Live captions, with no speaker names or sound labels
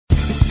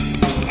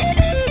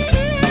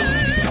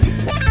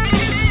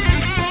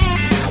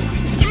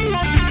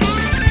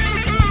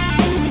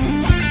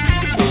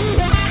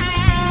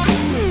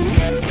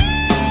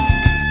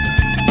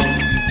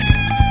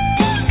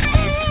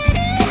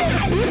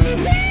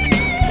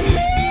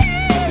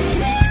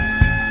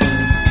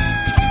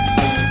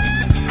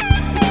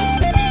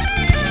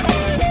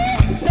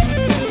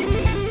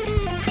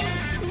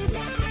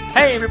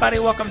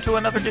everybody. Welcome to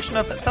another edition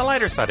of The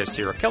Lighter Side of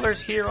Serial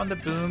Killers here on the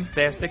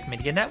Boombastic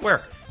Media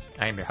Network.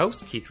 I am your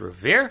host, Keith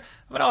Revere.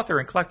 I'm an author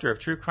and collector of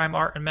true crime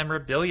art and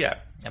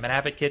memorabilia. I'm an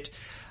advocate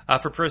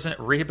for prison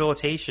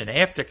rehabilitation,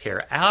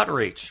 aftercare,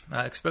 outreach,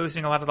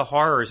 exposing a lot of the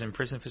horrors in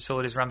prison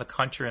facilities around the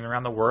country and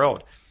around the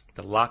world.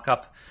 The lock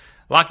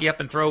you up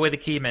and throw away the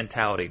key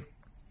mentality.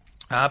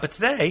 But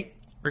today,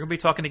 we're going to be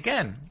talking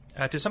again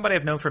to somebody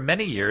I've known for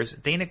many years,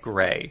 Dana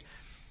Gray.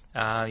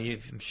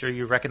 I'm sure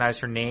you recognize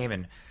her name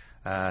and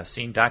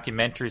seen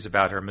documentaries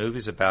about her,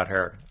 movies about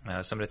her,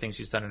 some of the things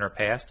she's done in her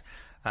past.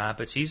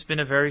 But she's been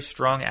a very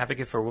strong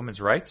advocate for women's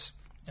rights.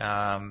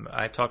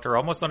 I talk to her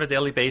almost on a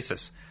daily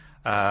basis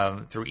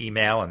through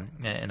email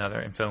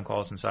and phone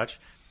calls and such.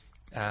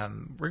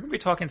 We're going to be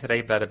talking today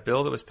about a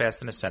bill that was passed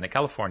in the Senate,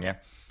 California,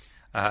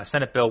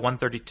 Senate Bill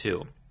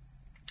 132,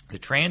 the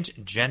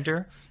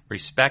Transgender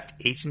Respect,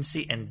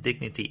 Agency, and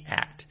Dignity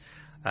Act,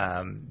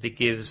 that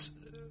gives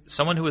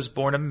someone who is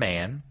born a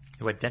man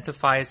who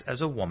identifies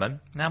as a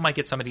woman. Now, I might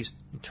get some of these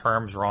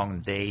terms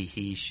wrong, they,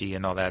 he, she,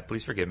 and all that.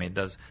 Please forgive me. It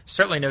does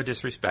certainly no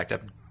disrespect.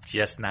 I'm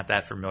just not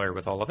that familiar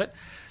with all of it.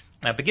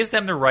 But gives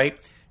them the right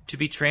to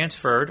be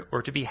transferred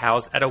or to be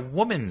housed at a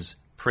woman's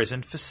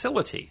prison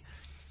facility.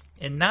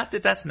 And not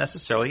that that's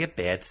necessarily a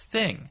bad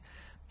thing,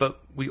 but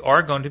we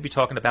are going to be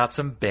talking about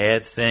some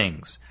bad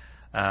things,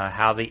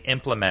 how they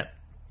implement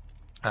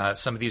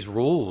some of these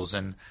rules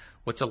and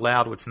what's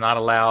allowed, what's not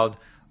allowed,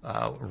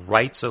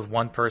 rights of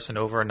one person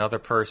over another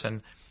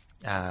person.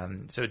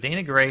 So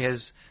Dana Gray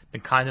has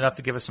been kind enough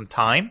to give us some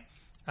time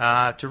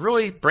to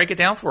really break it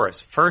down for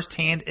us,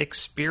 firsthand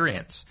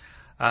experience.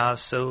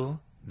 So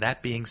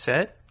that being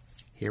said,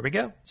 here we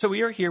go. So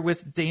we are here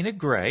with Dana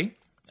Gray.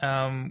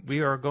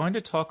 We are going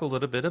to talk a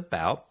little bit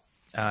about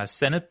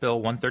Senate Bill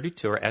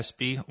 132, or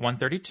SB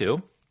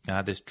 132,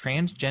 this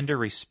Transgender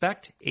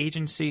Respect,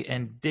 Agency,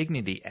 and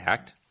Dignity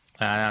Act.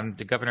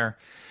 The Governor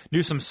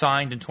Newsom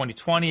signed in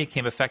 2020. It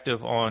came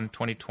effective on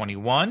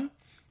 2021.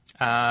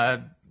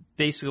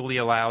 Basically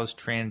allows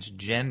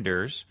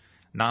transgenders,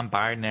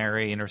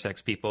 non-binary,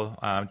 intersex people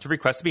to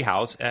request to be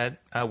housed at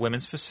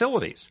women's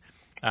facilities.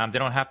 They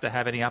don't have to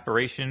have any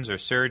operations or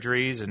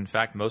surgeries. In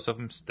fact, most of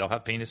them still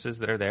have penises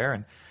that are there,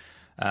 and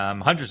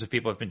hundreds of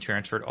people have been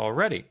transferred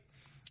already.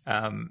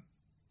 Now,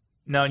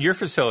 in your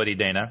facility,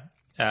 Dana,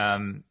 I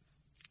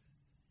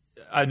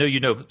know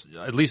you know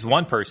at least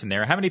one person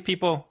there. How many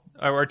people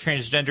or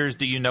transgenders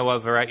do you know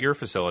of are at your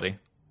facility?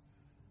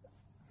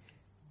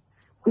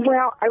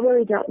 Well, I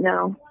really don't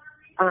know.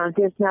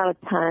 There's not a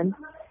ton.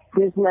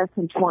 There's less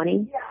than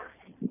 20.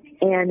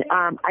 And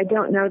I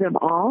don't know them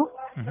all.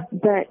 Mm-hmm.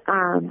 But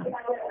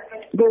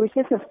there was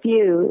just a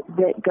few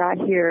that got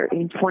here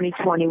in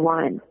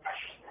 2021.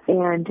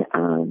 And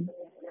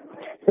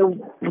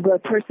the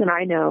person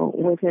I know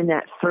was in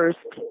that first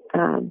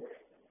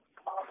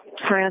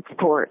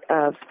transport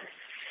of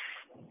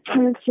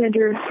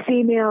transgender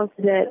females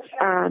that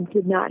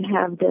did not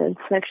have the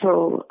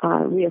sexual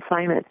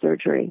reassignment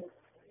surgery.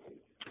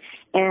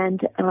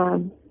 And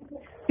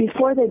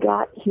before they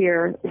got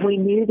here, we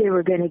knew they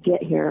were going to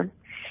get here.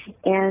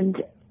 And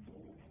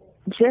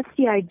just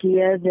the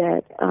idea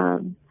that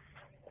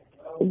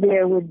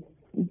there would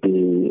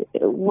be,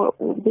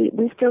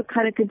 we still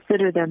kind of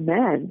consider them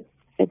men.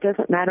 It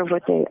doesn't matter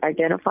what they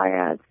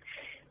identify as.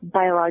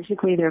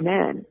 Biologically, they're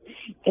men.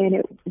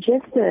 And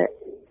just the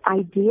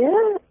idea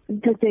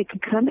that they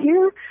could come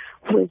here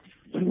was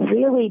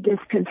really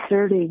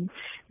disconcerting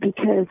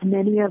because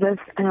many of us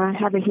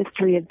have a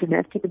history of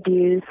domestic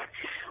abuse,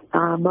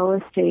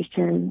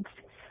 molestations,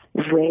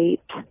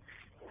 rape,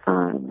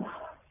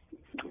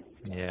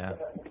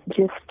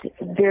 just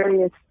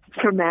various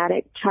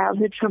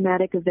childhood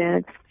traumatic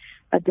events,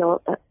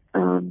 adult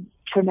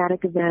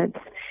traumatic events.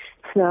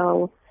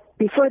 So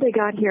before they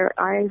got here,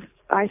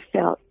 I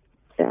felt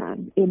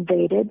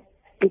invaded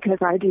because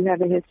I do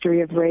have a history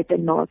of rape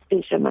and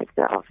molestation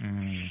myself.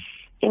 Mm.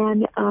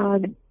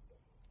 And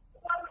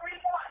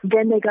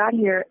then they got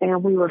here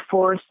and we were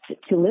forced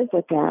to live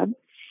with them.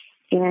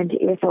 And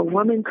if a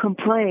woman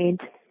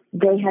complained,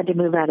 they had to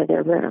move out of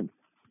their room.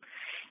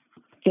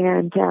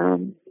 And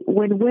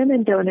when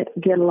women don't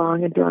get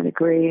along and don't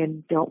agree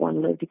and don't want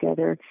to live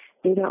together,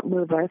 they don't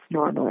move us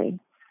normally,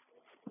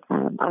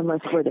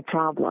 unless we're the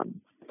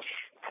problem.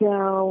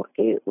 So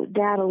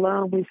that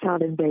alone, we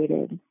felt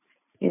invaded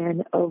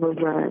and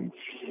overrun.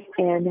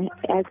 And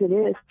as it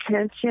is,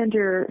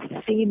 transgender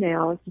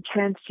females,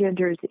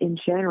 transgenders in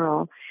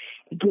general,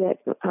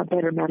 get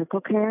better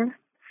medical care.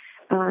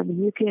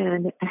 You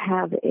can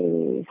have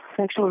a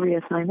sexual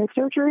reassignment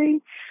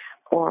surgery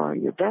or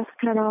your breast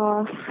cut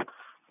off.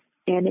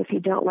 And if you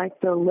don't like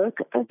the look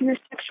of your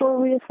sexual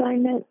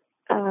reassignment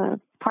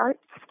parts,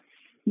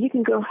 you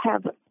can go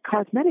have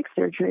cosmetic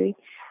surgery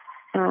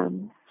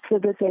so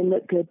that they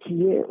look good to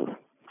you.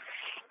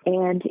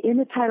 And in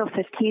the Title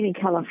 15 in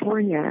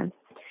California,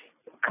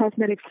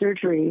 cosmetic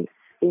surgery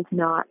is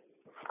not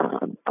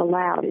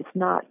allowed. It's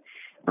not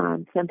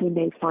something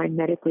they find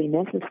medically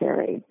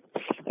necessary.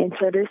 And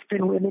so there's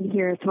been women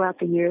here throughout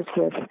the years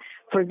with,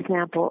 for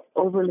example,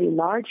 overly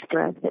large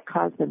breasts that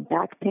cause them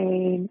back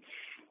pain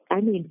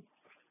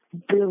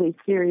really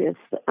serious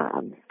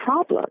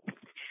problems.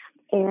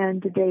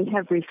 And they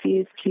have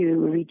refused to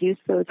reduce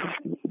those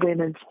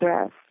women's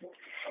breasts.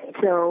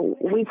 So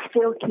we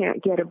still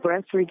can't get a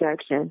breast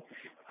reduction,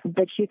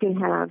 but you can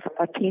have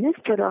a penis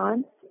put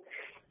on.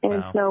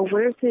 And Wow. so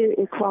where's the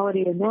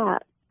equality in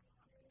that?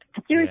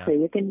 Seriously,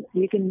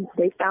 you can,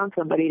 they found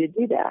somebody to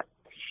do that.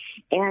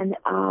 And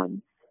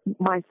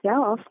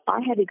myself, I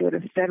had to go to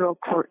federal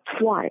court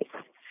twice.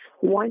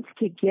 Once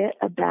to get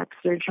a back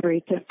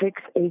surgery to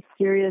fix a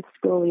serious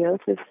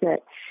scoliosis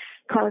that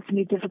caused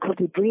me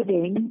difficulty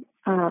breathing.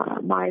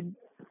 My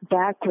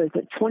back was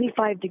at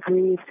 25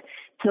 degrees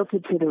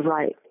tilted to the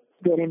right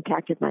that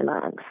impacted my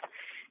lungs.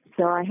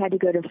 So I had to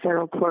go to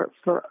federal court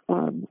for,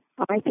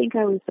 I think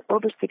I was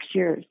over 6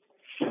 years.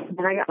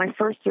 And I got my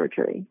first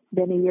surgery.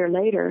 Then a year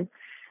later,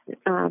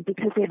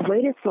 because they had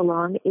waited so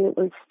long, it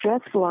was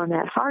stressful on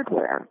that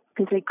hardware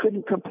because they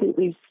couldn't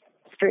completely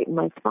straighten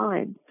my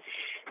spine.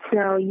 So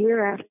a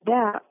year after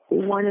that,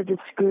 one of the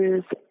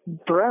screws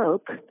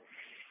broke,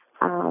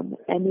 and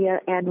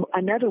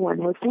another one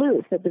was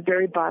loose at the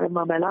very bottom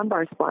of my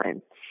lumbar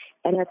spine.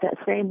 And at that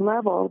same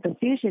level, the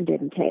fusion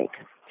didn't take.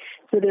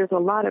 So there's a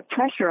lot of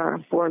pressure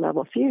on a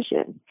 4-level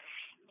fusion,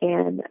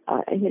 and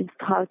it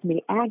caused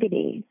me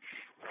agony.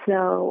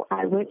 So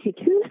I went to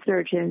 2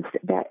 surgeons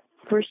that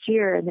first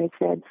year, and they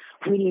said,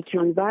 we need to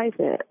revise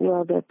it.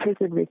 Well, the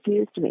prison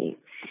refused me.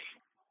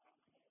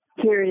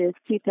 Here it is,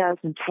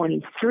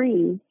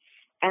 2023,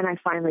 and I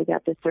finally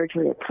got the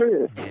surgery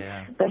approved.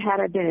 Yeah. But had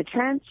I been a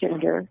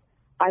transgender,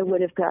 I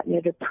would have gotten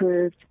it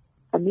approved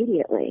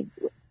immediately,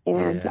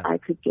 and I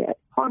could get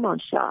hormone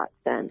shots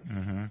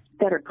and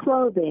better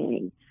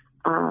clothing,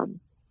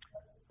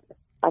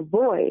 a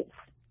voice.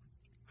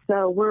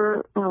 So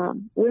we're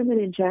women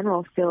in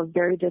general feel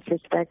very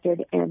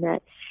disrespected, and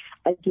that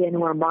again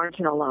we're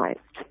marginalized.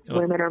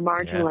 Women are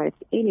marginalized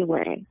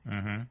anyway,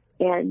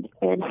 and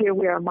here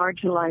we are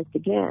marginalized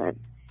again.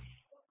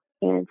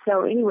 And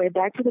so anyway,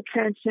 back to the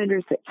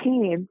transgenders that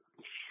came.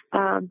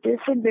 There's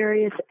been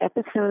various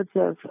episodes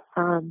of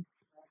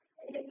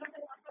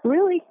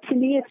really, to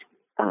me,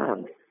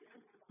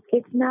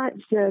 it's not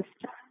just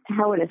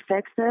how it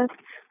affects us,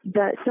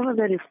 but some of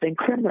it has been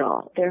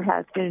criminal. There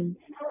has been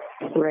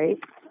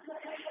rape.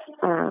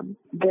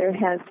 There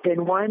has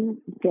been one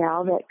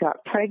gal that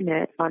got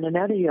pregnant on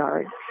another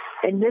yard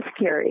and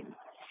miscarried.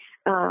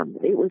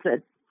 It was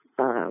a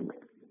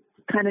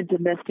kind of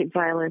domestic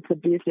violence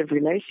abusive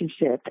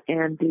relationship,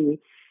 and the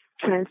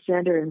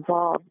transgender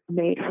involved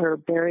made her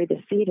bury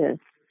the fetus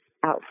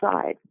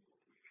outside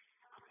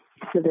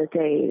so that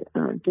they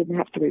didn't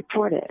have to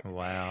report it.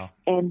 Wow.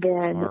 And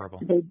then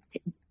they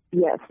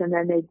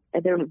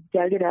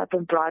dug it up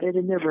and brought it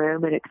in their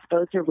room and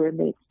exposed their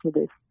roommates to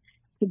this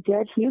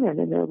dead human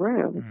in their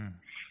room.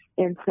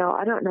 And so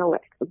I don't know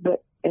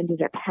what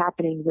ended up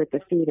happening with the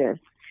fetus.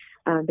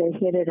 They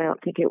hid it. I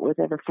don't think it was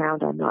ever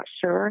found. I'm not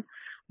sure.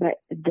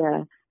 But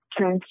the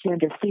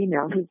transgender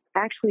female, who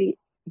actually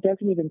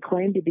doesn't even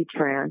claim to be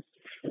trans,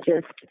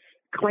 just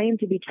claimed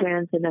to be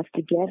trans enough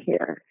to get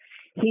here,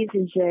 he's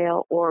in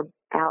jail or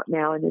out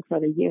now in this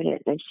other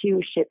unit, and she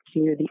was shipped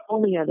to the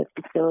only other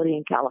facility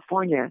in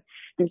California.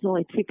 There's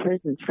only 2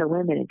 prisons for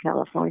women in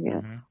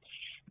California.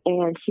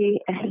 And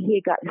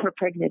he got her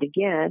pregnant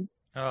again,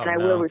 and I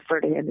will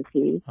refer to him as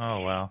he. Oh,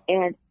 wow.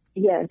 And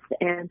yes,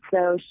 and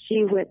so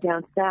she went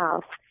down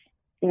south,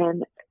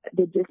 and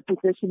the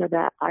disposition of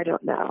that, I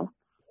don't know.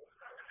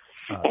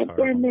 And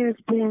then there's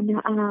been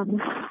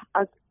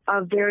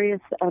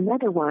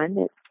another one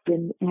that's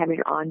been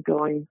having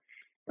ongoing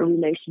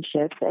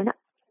relationships. And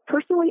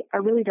personally, I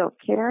really don't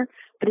care,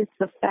 but it's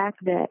the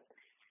fact that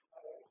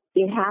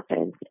it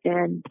happens.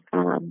 And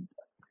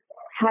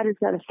how does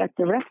that affect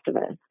the rest of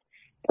us?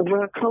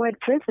 We're a co-ed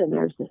prison.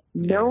 There's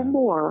no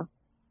more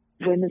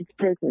women's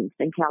prisons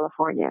in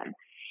California.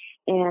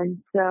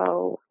 And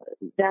so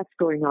that's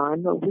going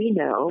on. Well, we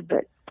know,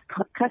 but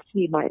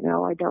custody might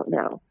know. I don't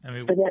know.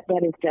 But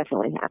that is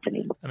definitely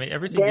happening.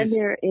 Everything. Then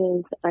there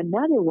is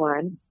another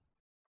one.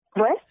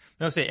 What?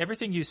 No, say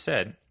everything you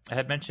said. I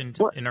had mentioned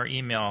in our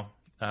email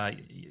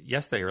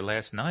yesterday or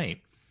last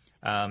night.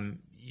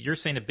 You're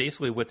saying that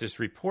basically what this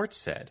report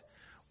said,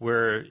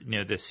 where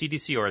the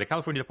CDC or the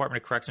California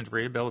Department of Corrections and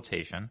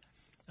Rehabilitation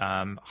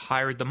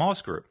hired the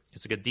Moss Group.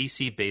 It's like a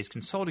DC-based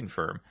consulting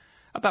firm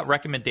about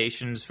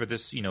recommendations for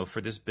this,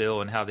 for this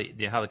bill and how they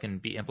can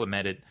be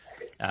implemented.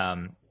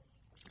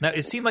 Now,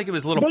 it seemed like it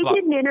was a little. They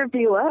didn't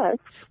interview us.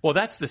 Well,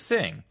 that's the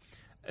thing.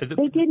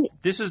 They didn't.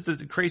 This is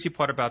the crazy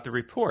part about the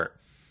report.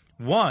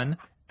 One,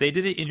 they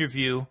didn't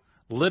interview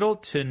little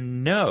to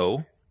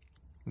no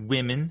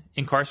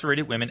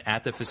incarcerated women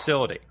at the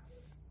facility.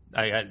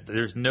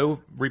 There's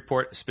no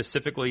report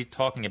specifically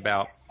talking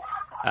about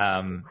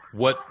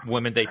what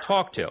women they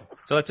talked to.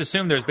 So let's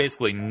assume there's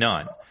basically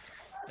none.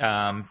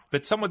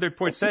 But some of the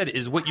report said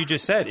is what you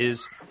just said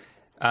is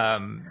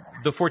the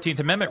 14th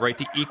Amendment right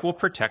to equal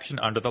protection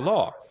under the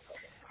law.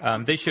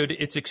 They showed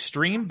it's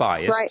extreme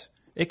biased. Right.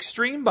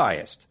 Extreme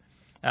biased.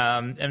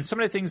 And some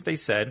of the things they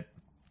said,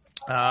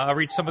 I'll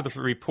read some of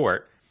the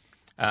report.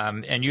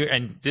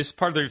 And this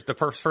part of the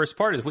first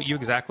part is what you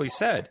exactly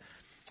said,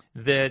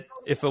 that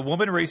if a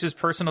woman raises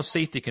personal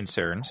safety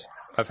concerns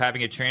of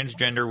having a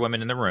transgender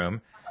woman in the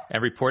room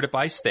and report it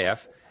by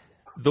staff,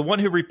 the one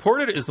who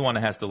reported it is the one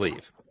that has to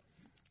leave.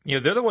 They're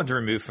the ones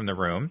removed from the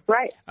room.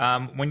 Right.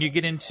 When you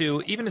get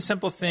into even a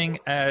simple thing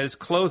as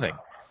clothing,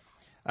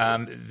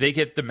 they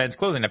get the men's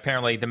clothing.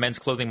 Apparently, the men's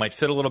clothing might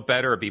fit a little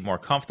better or be more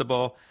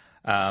comfortable.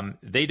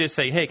 They just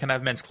say, hey, can I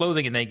have men's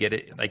clothing? And they get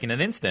it like in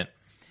an instant.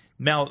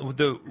 Now,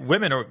 the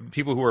women or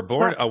people who are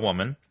born a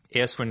woman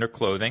ask for their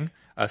clothing,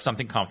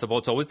 something comfortable.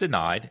 It's always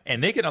denied.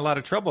 And they get in a lot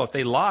of trouble if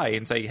they lie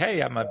and say,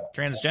 hey, I'm a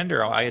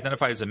transgender. I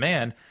identify as a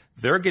man.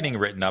 They're getting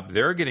written up.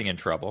 They're getting in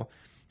trouble.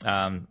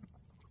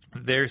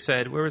 They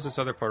said, where was this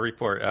other part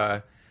report?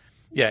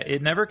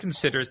 It never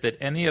considers that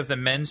any of the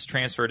men's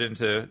transferred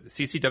into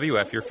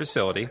CCWF, your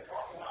facility,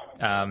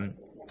 talking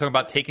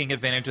about taking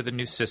advantage of the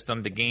new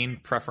system to gain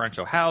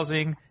preferential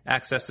housing,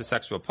 access to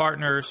sexual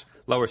partners,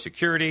 lower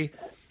security.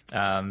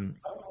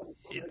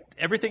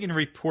 Everything in the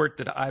report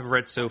that I've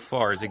read so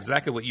far is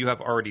exactly what you have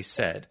already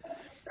said.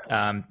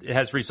 It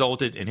has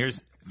resulted in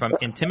from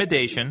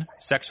intimidation,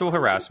 sexual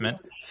harassment,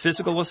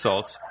 physical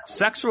assaults,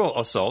 sexual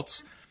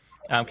assaults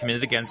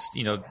committed against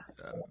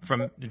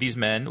from these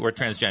men or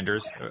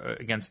transgenders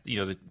against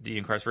the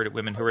incarcerated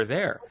women who are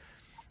there.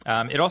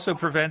 It also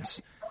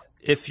prevents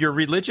if your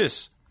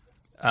religious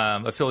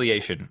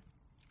affiliation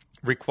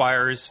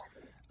requires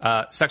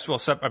men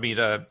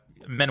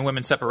and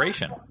women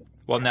separation.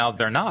 Well, now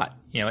they're not.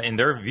 In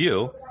their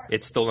view,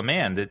 it's still a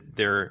man that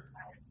they're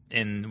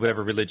in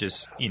whatever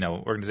religious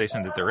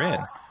organization that they're in.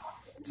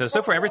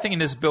 So far, everything in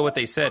this bill, what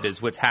they said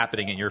is what's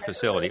happening in your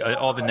facility,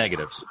 all the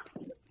negatives.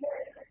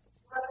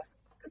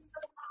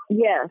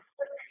 Yes.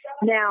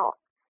 Now,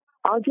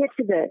 I'll get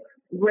to the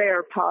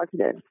rare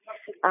positives.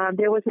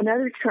 There was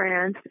another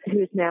trans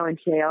who's now in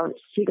jail.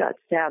 She got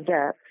stabbed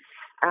up.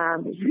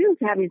 She was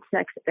having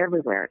sex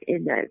everywhere,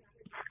 in the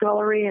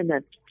scullery, in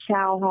the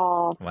chow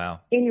hall, wow,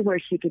 anywhere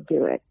she could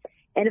do it.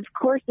 And, of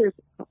course, there's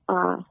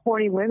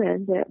horny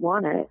women that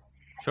want it.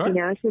 Sure.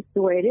 It's just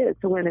the way it is.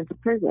 The women's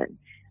prison.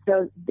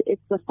 So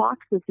it's the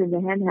foxes in the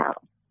hen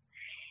house.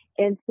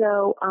 And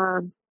so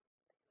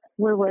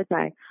where was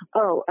I?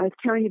 Oh, I was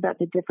telling you about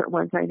the different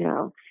ones I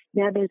know.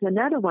 Now, there's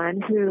another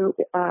one who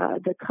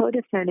the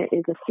co-defendant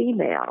is a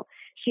female.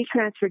 She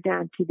transferred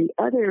down to the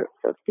other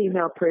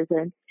female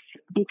prison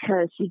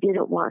because she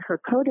didn't want her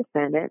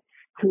co-defendant,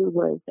 who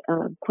was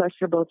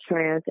questionable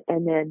trans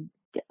and then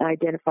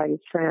identified as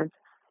trans,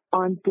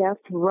 on death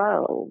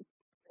row.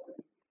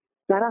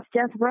 Got off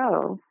death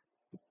row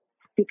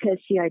because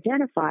she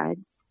identified,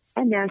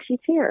 and now she's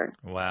here.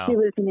 Wow. She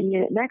lives in the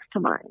unit next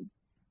to mine.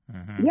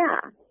 Mm-hmm. Yeah.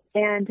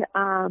 And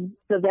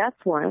so that's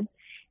one.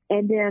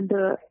 And then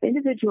the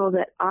individual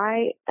that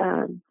I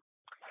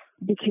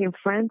became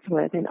friends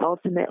with and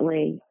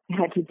ultimately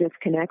had to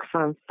disconnect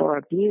from for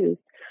abuse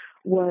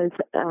was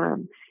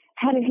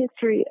had a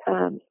history,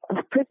 a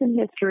prison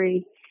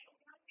history,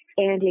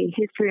 and a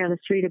history on the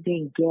street of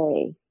being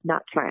gay,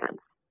 not trans.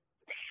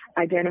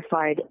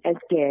 Identified as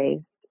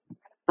gay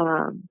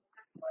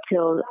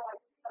till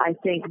I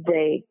think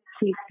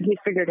he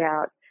figured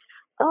out,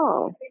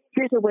 oh,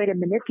 here's a way to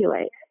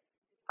manipulate.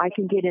 I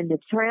can get in the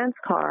trans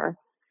car,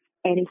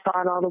 and he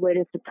fought all the way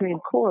to Supreme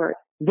Court.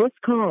 This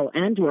call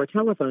and your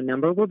telephone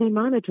number will be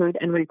monitored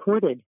and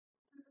recorded.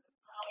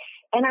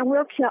 And I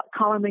will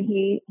call him a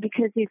he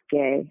because he's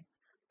gay.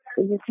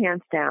 Just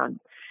hands down.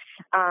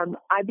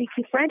 I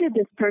befriended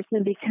this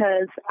person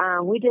because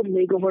we did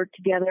legal work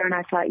together, and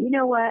I thought, you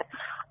know what?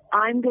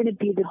 I'm going to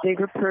be the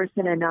bigger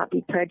person and not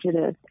be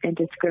prejudiced and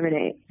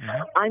discriminate.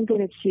 Mm-hmm. I'm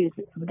going to choose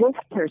this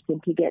person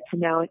to get to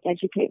know and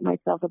educate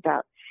myself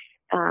about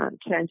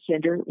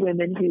transgender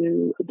women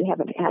who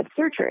haven't had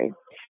surgery.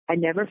 I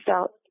never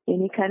felt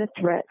any kind of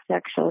threat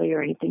sexually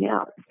or anything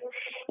else.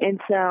 And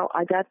so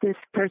I got this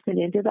person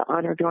into the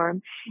honor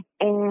dorm,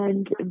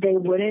 and they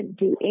wouldn't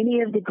do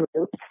any of the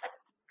groups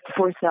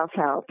for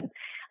self-help.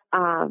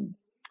 I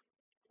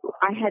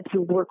had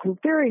to work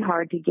very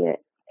hard to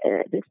get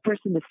this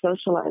person to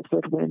socialize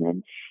with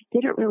women.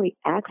 Didn't really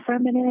act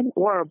feminine,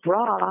 wore a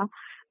bra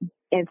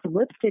and some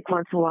lipstick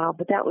once in a while,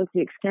 but that was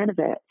the extent of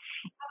it.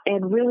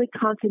 And really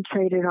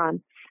concentrated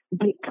on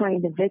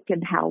playing the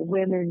victim, how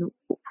women,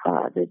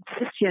 the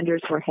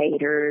cisgenders were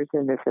haters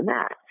and this and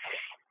that.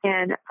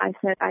 And I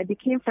said, I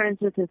became friends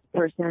with this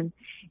person,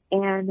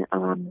 and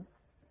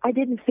I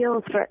didn't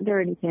feel threatened or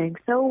anything.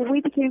 So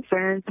we became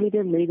friends. We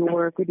did legal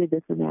work. We did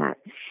this and that.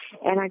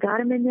 And I got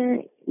him in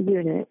the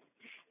unit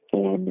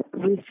and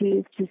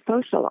refused to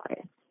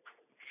socialize.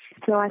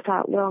 So I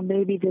thought, well,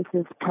 maybe this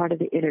is part of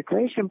the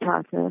integration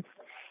process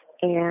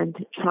and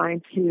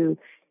trying to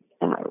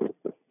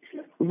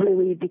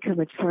really become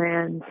a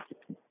trans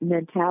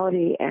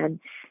mentality, and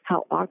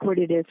how awkward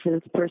it is for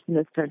this person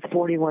that's spent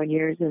 41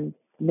 years in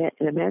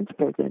a men's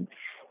prison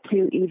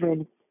to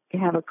even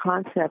have a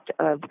concept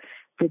of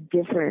the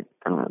different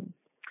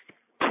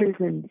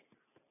prison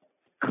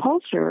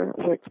culture,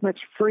 where it's much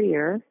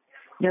freer.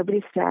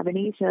 Nobody's stabbing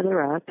each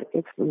other up.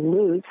 It's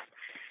loose.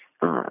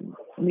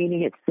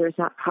 meaning there's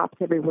not cops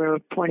everywhere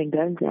pointing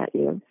guns at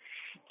you.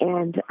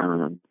 And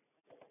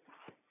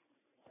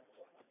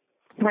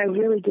I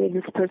really gave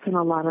this person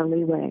a lot of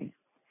leeway.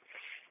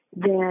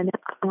 Then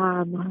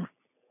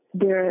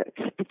there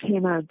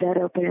became a bed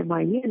open in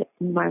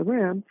my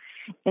room,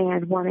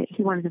 and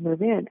he wanted to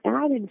move in, and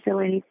I didn't feel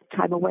any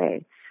type of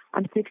way.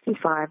 I'm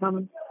 65.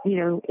 I'm,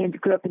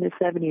 and grew up in the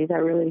 70s. I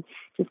really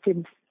just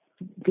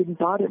didn't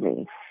bother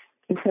me.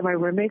 And so my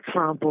roommates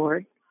were on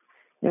board,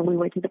 and we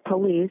went to the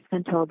police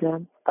and told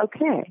them,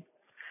 okay.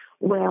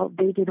 Well,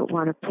 they didn't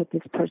want to put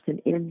this person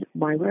in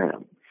my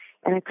room,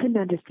 and I couldn't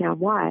understand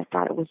why. I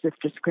thought it was just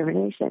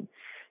discrimination.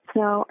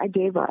 So I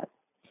gave up.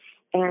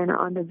 And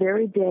on the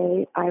very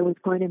day I was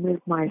going to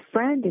move my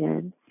friend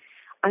in,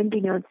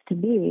 unbeknownst to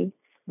me,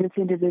 this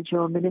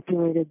individual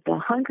manipulated the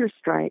hunger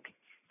strike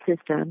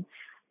system,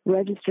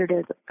 registered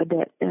as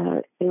that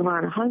they were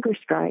on a hunger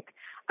strike,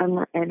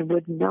 and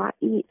would not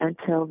eat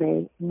until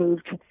they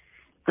moved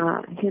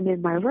him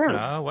in my room.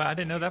 Oh, well, I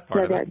didn't know that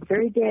part of it. So that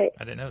very day,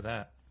 I didn't know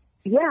that.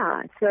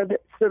 Yeah. So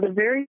the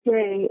very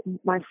day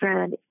my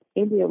friend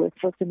India was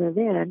supposed to move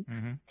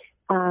in,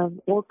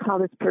 we'll call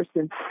this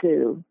person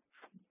Sue,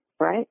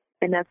 right?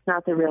 And that's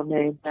not the real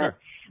name, but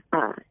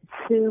Sure.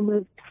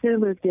 Sue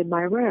moved in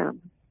my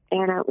room,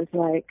 and I was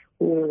like,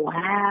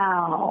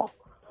 wow.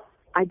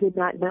 I did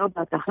not know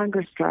about the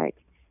hunger strike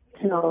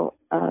till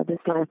this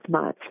last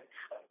month.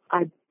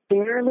 I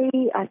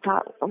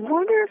thought, I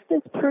wonder if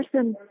this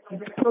person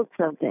pulled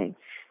something.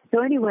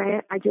 So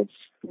anyway, I just,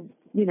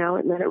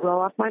 let it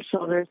roll off my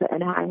shoulders,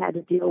 and I had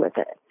to deal with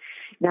it.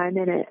 Now I'm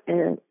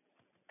in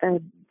a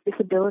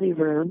disability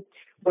room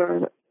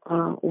where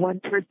one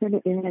person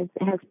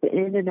has been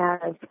in and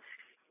out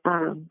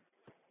of,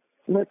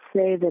 let's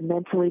say, the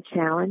mentally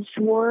challenged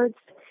wards.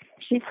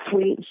 She's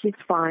sweet, she's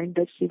fine,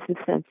 but she's a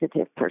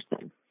sensitive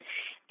person.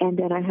 And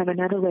then I have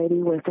another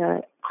lady with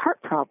a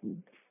heart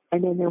problem,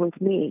 and then there was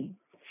me.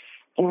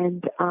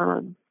 And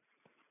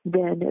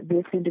then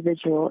this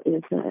individual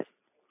is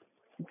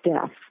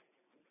deaf.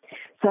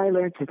 So I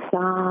learned to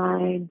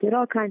sign, did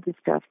all kinds of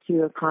stuff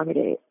to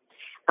accommodate.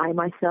 I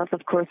myself,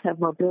 of course, have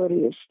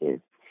mobility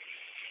issues.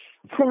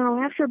 So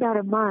after about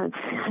a month,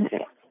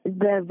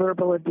 the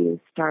verbal abuse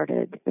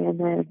started and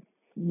the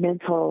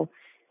mental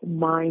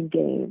mind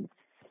games.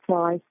 So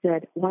I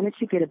said, why don't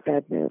you get a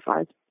bed move? I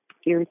was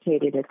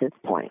irritated at this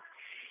point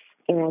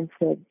and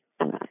said,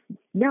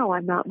 no,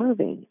 I'm not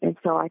moving. And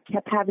so I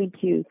kept having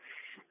to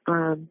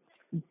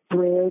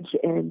bridge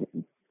and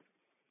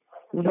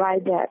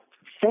ride that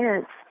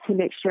fence to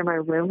make sure my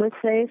room was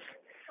safe,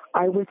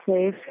 I was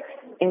safe,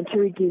 and to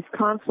reduce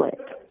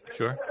conflict.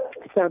 Sure.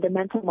 So the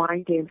mental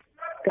mind games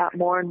got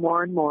more and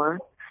more and more.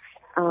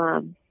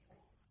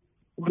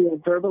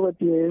 The verbal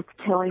abuse,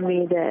 telling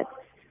me that,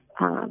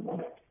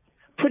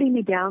 putting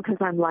me down because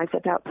I'm life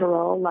without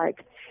parole,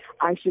 like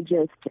I should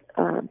just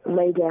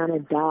lay down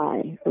and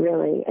die,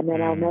 really, and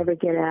then I'll never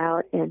get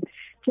out, and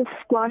just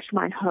squash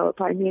my hope.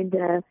 I mean,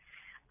 the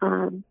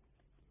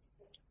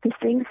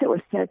things that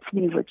were said to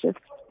me were just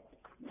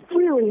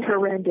really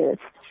horrendous.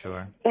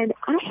 Sure. And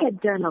I had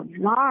done a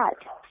lot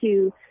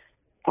to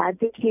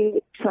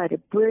advocate, try to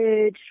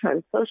bridge, try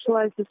to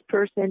socialize this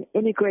person,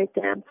 integrate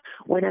them,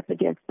 went up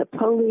against the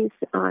police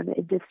on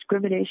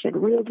discrimination,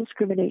 real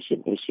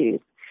discrimination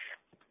issues,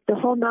 the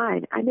whole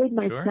nine. I made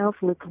myself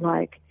look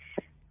like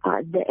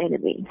the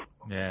enemy.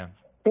 Yeah.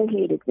 They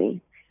hated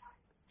me.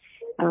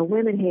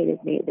 Women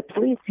hated me. The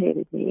police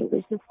hated me. It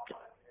was just,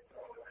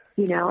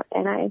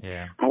 and I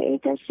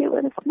ate that shit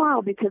with a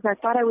smile because I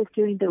thought I was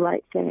doing the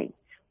right thing.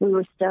 We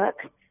were stuck,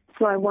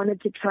 so I wanted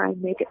to try and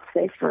make it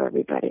safe for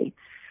everybody.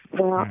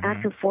 Well,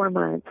 after 4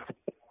 months,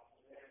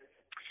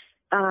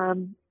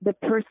 the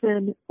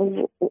person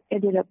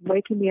ended up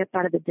waking me up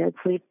out of a dead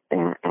sleep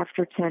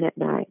after 10 at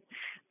night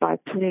by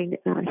putting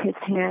his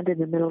hand in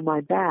the middle of my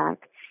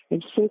back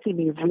and shaking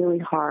me really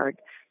hard.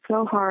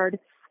 So hard,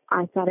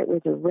 I thought it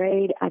was a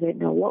raid. I didn't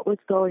know what was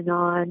going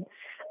on.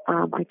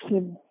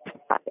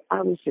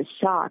 I was just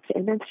shocked.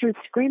 And then started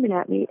screaming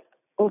at me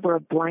over a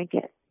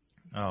blanket.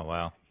 Oh,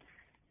 wow.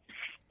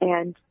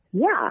 And,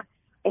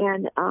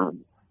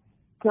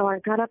 so I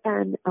got up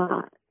and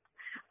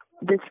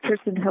this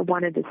person had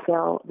wanted to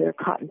sell their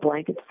cotton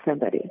blanket to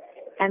somebody.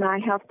 And I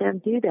helped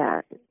them do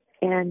that.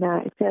 And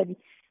I said,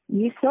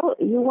 you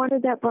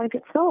wanted that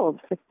blanket sold.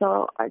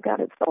 So I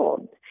got it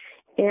sold.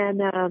 And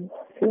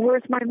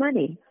where's my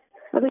money?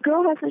 Well, the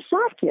girl hasn't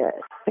shopped yet.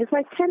 It's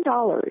like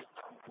 $10,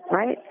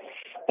 right?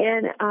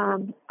 And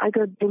I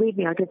go, believe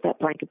me, I'll get that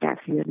blanket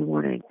back for you in the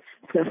morning.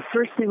 So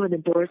first thing when the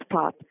doors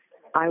popped,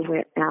 I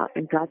went out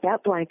and got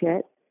that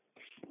blanket.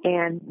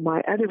 And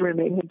my other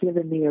roommate had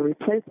given me a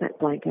replacement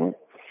blanket.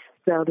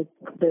 So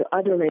the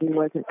other lady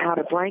wasn't out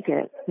of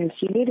blanket, and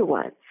she needed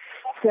one.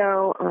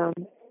 So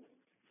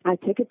I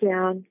took it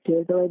down,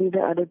 gave the lady the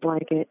other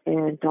blanket,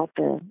 and got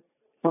the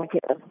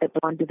blanket that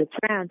belonged to the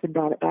trans and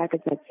brought it back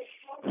and said,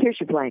 here's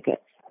your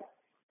blanket,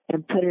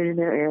 and put it in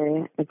their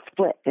area and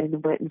split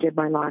and went and did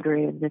my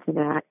laundry and this and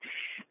that.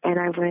 And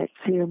I went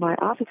to my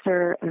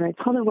officer and I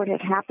told her what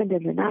had happened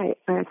in the night.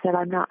 And I said,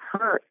 I'm not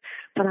hurt,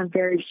 but I'm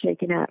very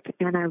shaken up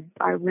and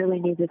I really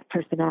need this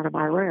person out of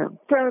my room.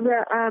 So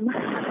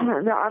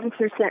the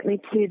officer sent me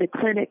to the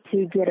clinic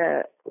to get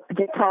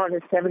they call it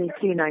a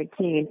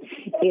 7219.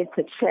 It's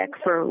a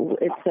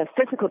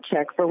physical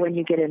check for when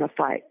you get in a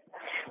fight,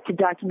 to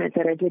document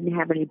that I didn't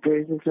have any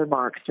bruises or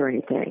marks or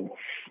anything.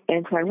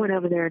 And so I went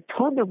over there and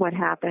told them what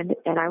happened,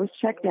 and I was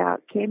checked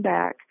out, came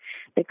back.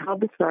 They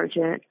called the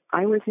sergeant.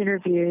 I was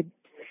interviewed.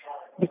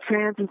 The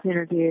trans was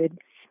interviewed.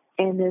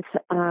 And this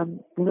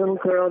little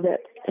girl that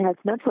has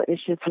mental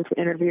issues was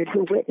interviewed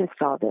who witnessed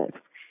all this.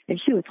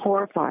 And she was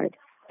horrified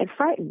and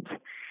frightened.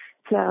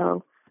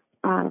 So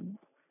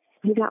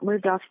he got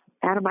moved out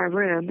of my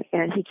room,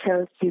 and he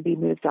chose to be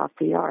moved off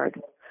the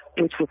yard,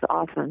 which was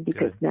awesome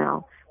because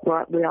now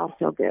we all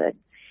feel good.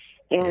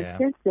 And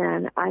since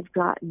then, I've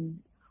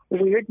gotten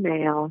weird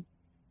mail,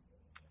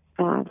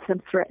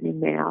 some threatening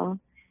mail,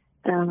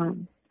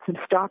 some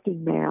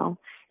stalking mail,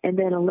 and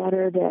then a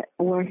letter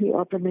where he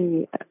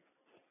openly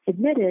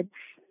admitted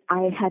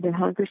I had a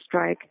hunger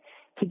strike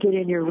to get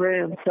in your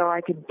room so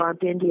I could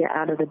bump India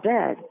out of the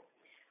bed.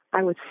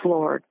 I was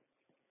floored.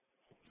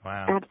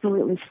 Wow.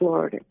 Absolutely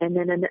floored. And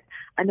then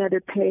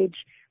another page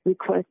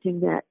requesting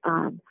that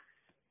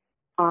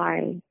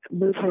I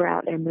move her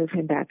out and move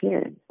him back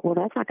in. Well,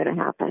 that's not going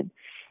to happen.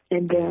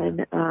 And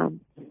then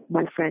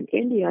my friend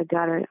India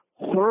got a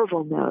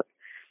horrible note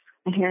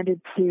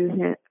handed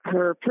to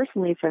her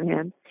personally from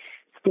him,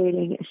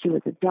 stating she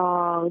was a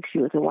dog, she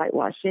was a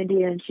whitewashed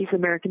Indian, she's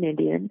American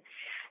Indian,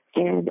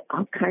 and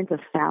all kinds of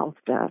foul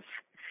stuff.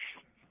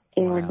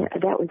 And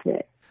that was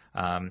it.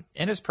 And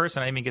this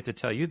person, I didn't even get to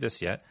tell you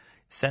this yet,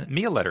 sent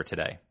me a letter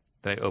today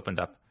that I opened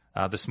up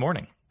this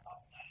morning.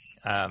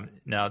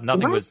 Now,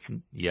 nothing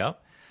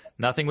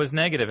was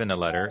negative in the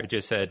letter. It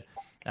just said,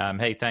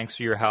 hey, thanks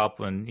for your help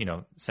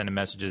when, sending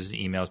messages,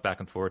 emails back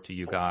and forth to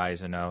you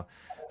guys.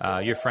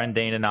 Your friend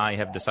Dane and I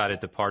have decided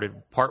to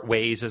part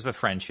ways as a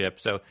friendship.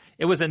 So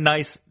it was a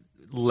nice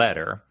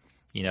letter.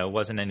 It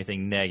wasn't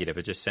anything negative.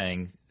 It's just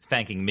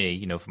thanking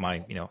me, for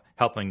my,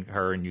 helping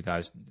her and you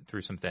guys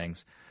through some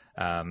things.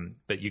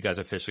 But you guys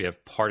officially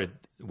have parted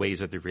ways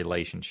of the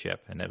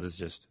relationship. And that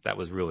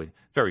was really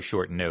very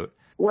short note.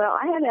 Well,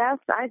 I had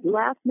asked,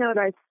 last note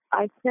I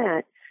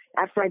sent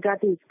after I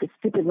got these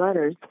stupid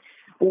letters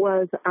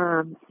was,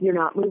 you're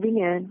not moving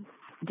in.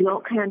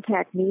 Don't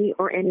contact me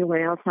or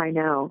anyone else I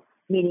know,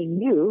 meaning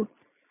you.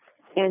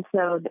 And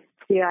so,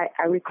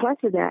 I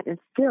requested that and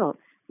still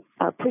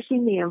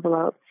pushing the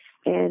envelope.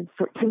 And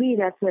to me,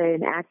 that's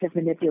an act of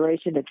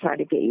manipulation to try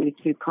to get you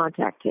to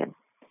contact him.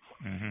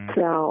 Mm-hmm.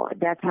 So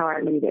that's how I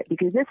read it,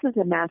 because this is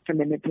a master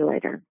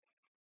manipulator.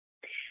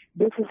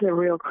 This is a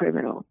real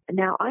criminal.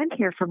 Now, I'm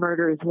here for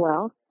murder as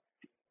well,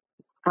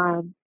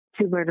 2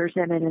 murders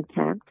and an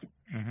attempt,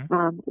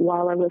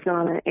 while I was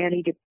on an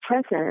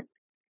antidepressant,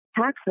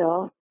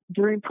 Paxil,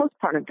 during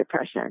postpartum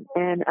depression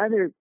and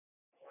other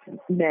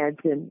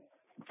meds and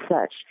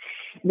such.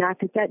 Not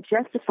that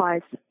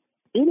justifies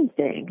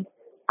anything.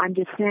 I'm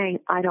just saying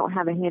I don't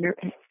have a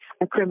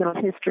criminal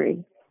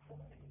history.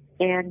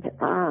 And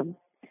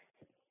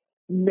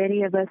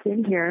many of us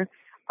in here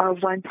are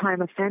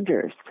one-time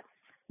offenders.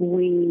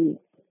 We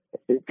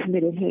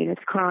committed heinous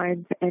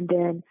crimes, and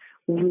then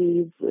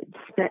we've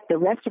spent the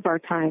rest of our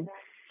time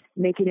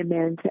making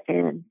amends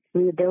and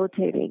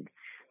rehabilitating.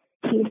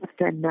 He has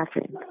done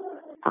nothing.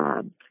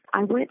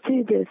 I went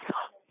through this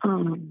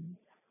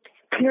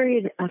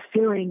period of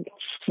feeling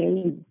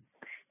shame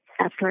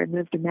after I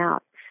moved him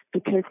out,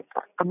 because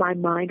my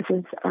mind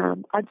was,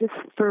 I just,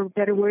 for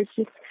better words,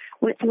 just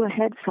went through a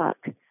head fuck,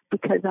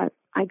 because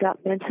I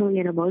got mentally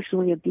and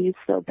emotionally abused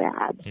so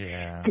bad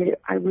that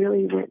I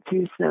really went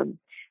through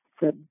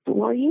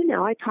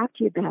I talked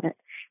to you about it,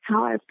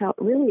 how I felt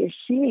really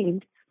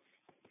ashamed.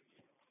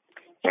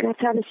 And I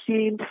felt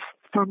ashamed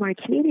for my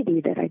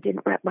community, that I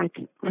didn't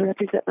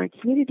represent my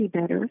community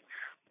better.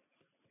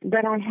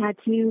 But I had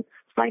to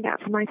find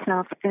out for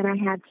myself, and I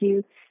had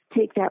to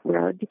take that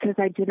road, because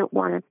I didn't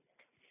want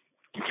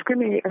to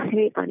discriminate or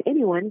hate on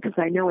anyone, because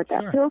I know what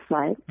that feels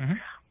like,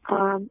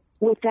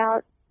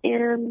 without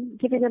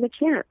giving them a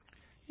chance.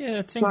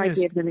 Yeah, so I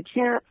gave them a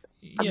chance,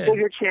 a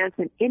bigger chance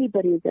than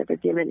anybody has ever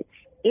given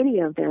any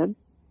of them.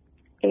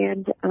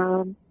 And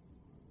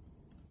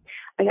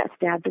I got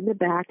stabbed in the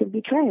back and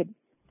betrayed.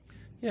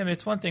 Yeah, I mean,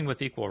 it's one thing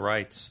with equal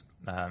rights.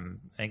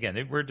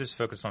 Again, we're just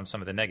focused on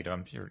some of the negative.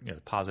 I'm sure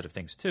positive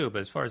things too, but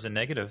as far as the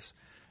negatives,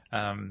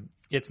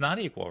 it's not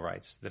equal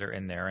rights that are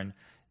in there. And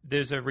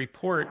there's a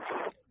report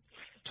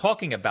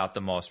talking about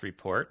the Moss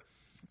report.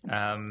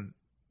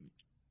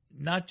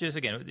 Not just,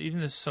 again,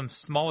 even some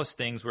smallest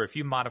things where if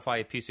you modify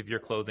a piece of your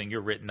clothing, you're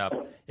written up.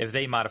 If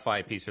they modify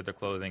a piece of their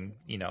clothing,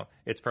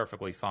 it's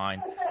perfectly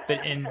fine.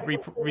 But in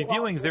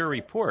reviewing their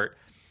report,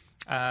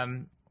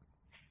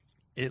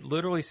 it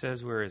literally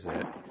says, where is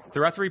it?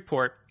 Throughout the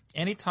report,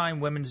 anytime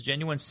women's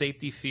genuine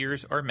safety and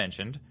fears are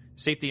mentioned,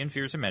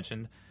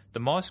 the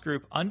Moss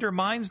Group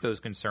undermines those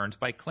concerns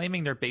by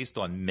claiming they're based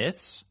on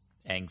myths,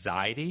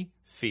 anxiety,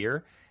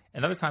 fear,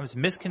 and other times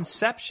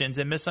misconceptions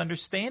and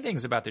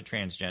misunderstandings about the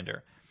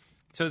transgender.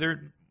 So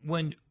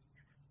when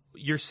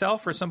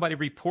yourself or somebody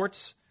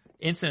reports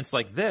incidents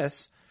like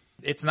this,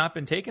 it's not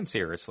been taken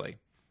seriously.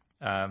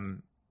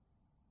 And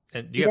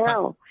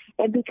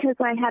because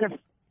I had a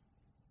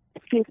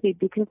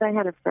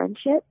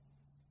friendship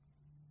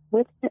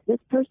with this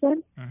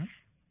person,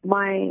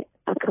 my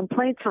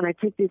complaints when I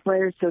took these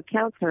letters to a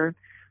counselor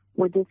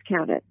were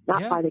discounted,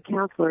 not by the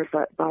counselor,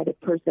 but by the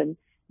person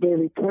they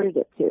reported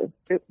it to.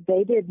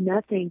 They did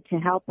nothing to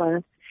help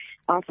us,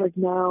 offered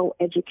no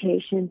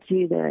education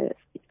to the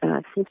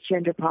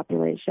cisgender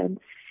population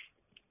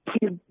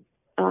to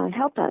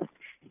help us.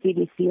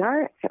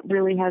 CDCR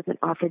really hasn't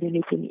offered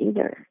anything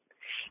either.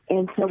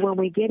 And so when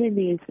we get in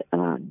these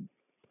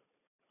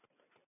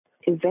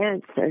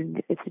events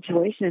and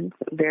situations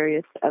of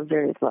various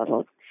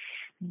levels,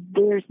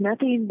 there's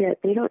nothing that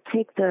they don't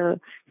take the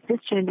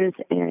cisgenders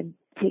and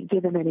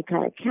give them any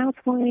kind of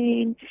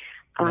counseling,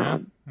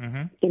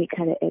 any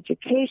kind of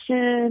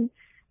education.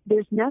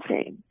 There's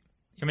nothing.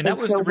 I mean, that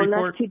was the report.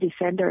 We're left to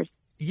defend ourselves.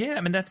 Yeah,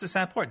 I mean, that's the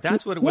sad part.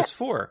 That's what it was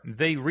for.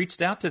 They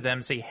reached out to them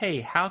and say,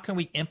 hey, how can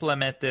we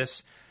implement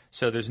this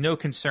so there's no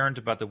concerns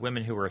about the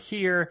women who are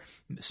here,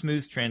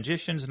 smooth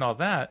transitions and all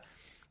that?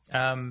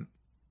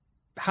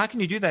 How can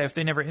you do that if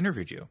they never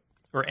interviewed you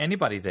or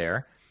anybody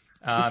there?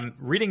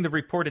 Reading the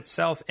report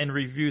itself and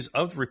reviews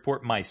of the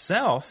report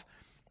myself,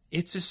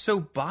 it's just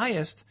so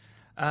biased.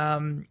 I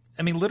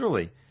mean,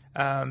 literally,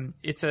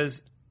 it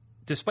says,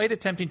 despite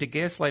attempting to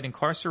gaslight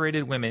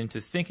incarcerated women into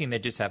thinking they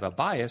just have a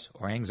bias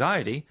or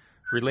anxiety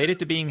related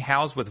to being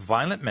housed with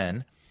violent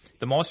men,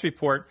 the Moss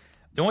report,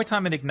 the only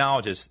time it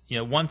acknowledges,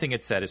 one thing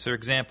it said is, for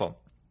example,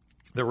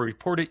 there were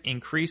reported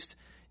increased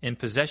in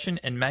possession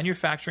and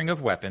manufacturing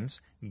of weapons,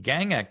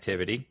 gang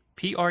activity,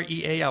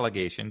 PREA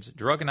allegations,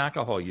 drug and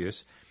alcohol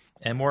use,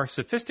 and more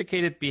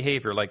sophisticated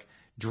behavior like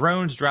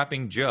drones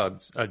dropping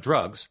drugs,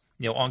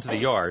 onto the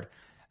yard.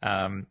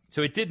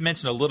 So it did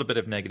mention a little bit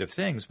of negative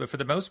things, but for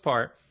the most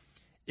part,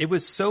 it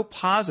was so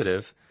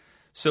positive.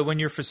 So when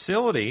your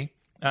facility,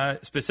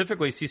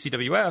 specifically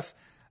CCWF,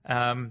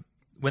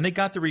 when they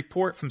got the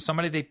report from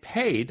somebody they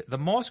paid, the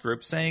Moss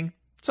Group, saying,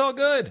 it's all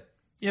good.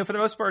 For the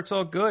most part, it's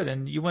all good.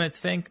 And you wouldn't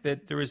think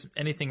that there was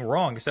anything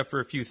wrong except for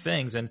a few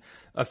things. And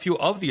a few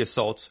of the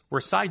assaults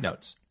were side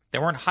notes. They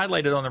weren't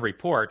highlighted on the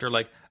report. They're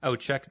like, oh,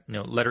 check,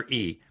 letter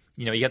E.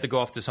 You have to go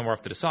off to somewhere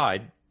off to the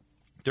side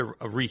to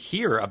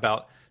rehear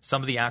about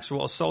some of the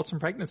actual assaults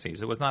and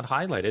pregnancies. It was not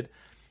highlighted.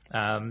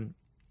 And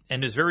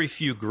there's very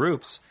few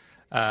groups.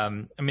 I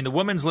mean, the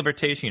Women's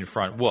Liberation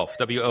Front, WOLF,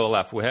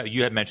 WOLF,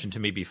 you had mentioned to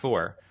me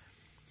before.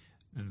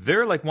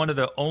 They're like one of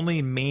the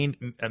only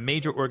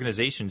major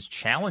organizations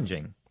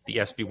challenging the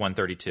SB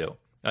 132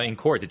 in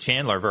court, the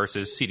Chandler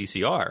versus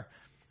CDCR.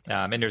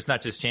 And there's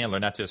not just Chandler,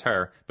 not just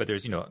her, but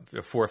there's 4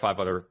 or 5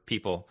 other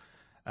people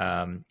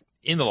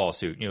in the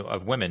lawsuit,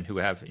 of women who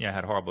have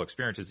had horrible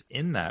experiences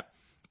in that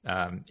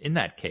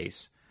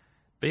case.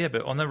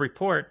 But on the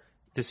report,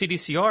 the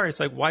CDCR is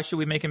like, why should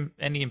we make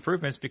any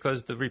improvements?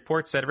 Because the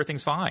report said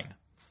everything's fine.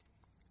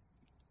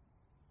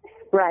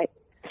 Right.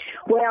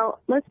 Well,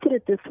 let's put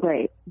it this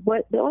way.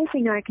 The only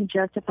thing I can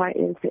justify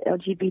is the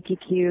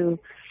LGBTQ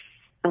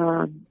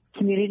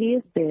community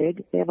is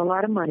big. They have a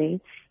lot of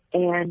money.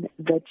 And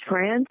the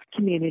trans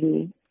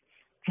community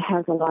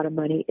has a lot of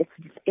money.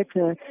 It's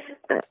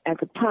as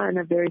a pun,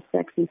 a very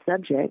sexy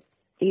subject.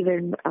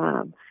 Even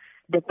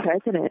the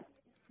president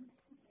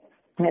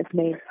has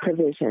made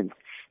provisions.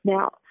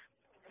 Now,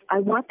 I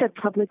want the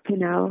public to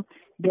know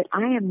that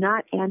I am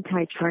not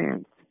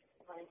anti-trans.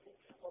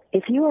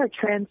 If you are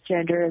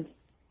transgender,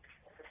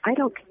 I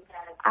don't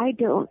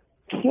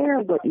care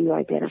what you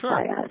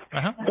identify as.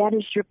 That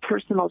is your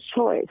personal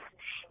choice.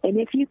 And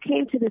if you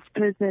came to this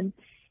prison,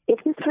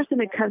 if this person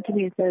had come to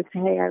me and said,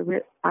 hey,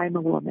 I'm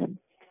a woman,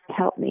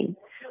 help me,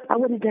 I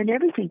would have done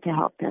everything to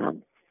help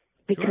them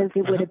because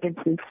it would have been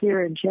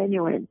sincere and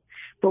genuine.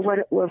 But what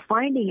we're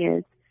finding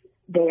is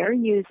they are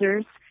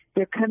users.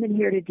 They're coming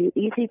here to do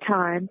easy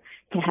time,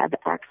 to have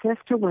access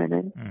to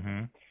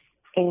women,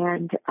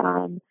 and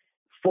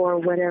for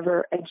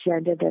whatever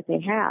agenda that they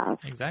have.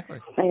 Exactly.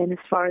 And as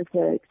far as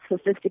the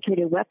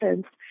sophisticated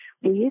weapons,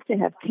 we used to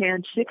have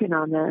canned chicken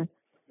on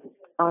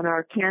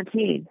our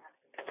canteen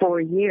for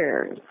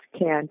years,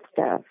 canned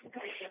stuff.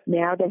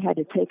 Now they had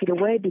to take it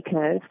away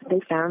because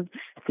they found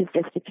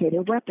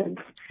sophisticated weapons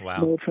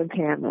made from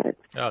canned.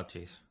 Oh,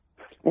 jeez.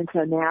 And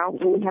so now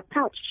we have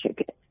pouch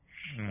chicken.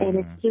 And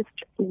it's just,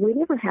 we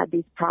never had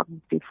these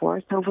problems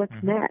before, so what's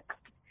next?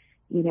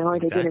 Are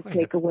they going to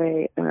take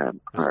away our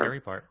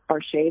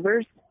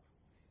shavers?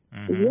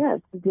 Yes.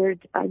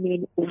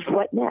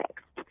 What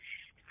next?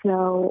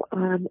 So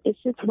it's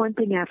just one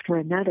thing after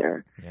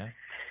another. Yeah.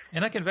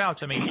 And I can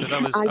vouch, because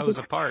I was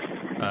a part,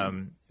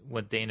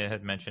 what Dana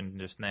had mentioned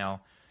just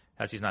now,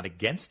 how she's not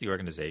against the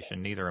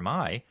organization, neither am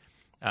I.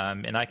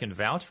 And I can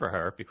vouch for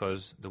her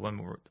because the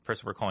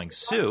person we're calling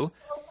Sue,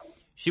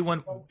 she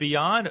went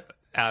beyond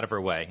out of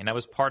her way. And that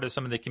was part of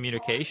some of the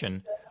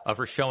communication of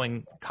her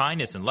showing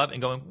kindness and love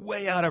and going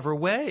way out of her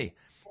way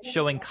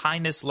showing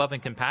kindness, love,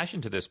 and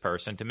compassion to this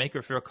person to make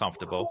her feel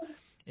comfortable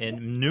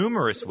in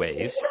numerous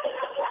ways.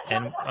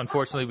 And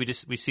unfortunately,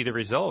 we see the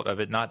result of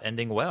it not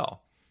ending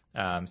well.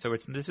 So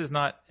this is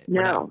not,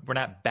 we're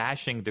not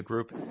bashing the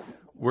group.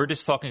 We're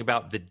just talking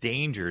about the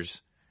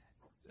dangers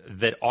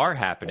that are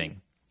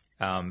happening,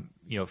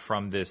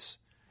 from this,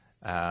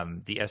 the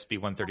SB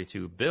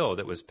 132 bill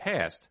that was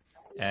passed.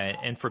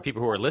 And for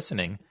people who are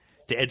listening,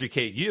 to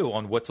educate you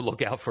on what to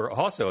look out for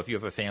also if you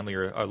have a family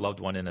or a loved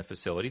one in a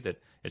facility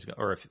that is,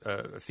 or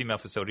a female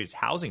facility that's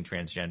housing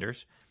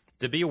transgenders,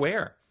 to be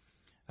aware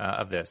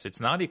of this.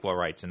 It's not equal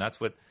rights, and that's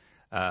what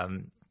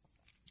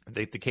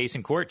the case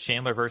in court,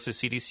 Chandler versus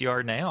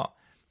CDCR now.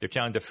 They're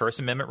challenging the First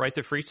Amendment right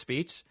to free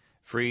speech,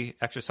 free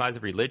exercise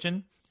of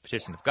religion,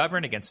 petition of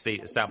government against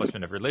state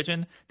establishment of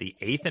religion, the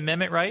Eighth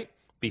Amendment right,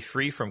 be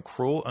free from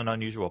cruel and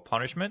unusual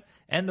punishment,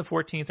 and the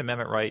 14th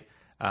Amendment right,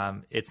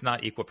 it's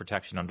not equal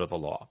protection under the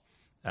law.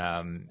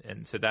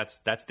 And so that's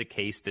the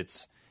case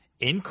that's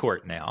in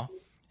court now.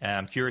 And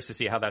I'm curious to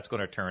see how that's going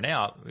to turn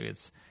out.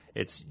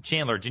 It's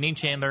Chandler, Janine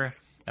Chandler,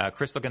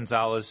 Crystal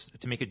Gonzalez,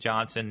 Tamika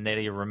Johnson,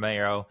 Nadia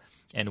Romero,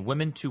 and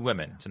Women to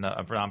Women. It's a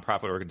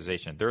nonprofit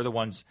organization. They're the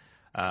ones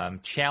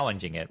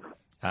challenging it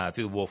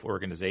through the Wolf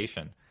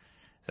organization.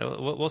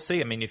 So we'll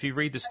see. I mean, if you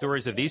read the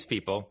stories of these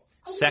people,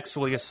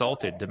 sexually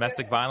assaulted,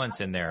 domestic violence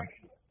in there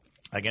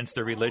against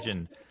their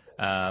religion,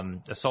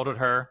 assaulted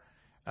her.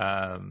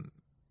 I'm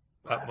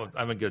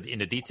going to go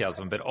into details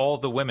of them, but all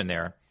the women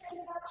there,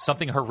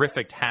 something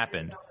horrific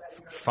happened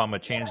from a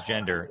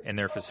transgender in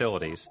their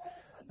facilities,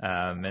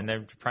 and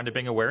they're trying to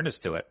bring awareness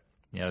to it.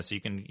 So you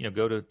can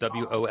go to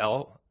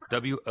WOLF,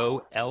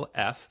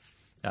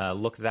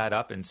 look that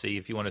up and see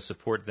if you want to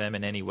support them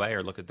in any way,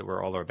 or look at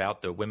we're all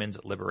about the Women's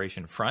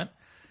Liberation Front.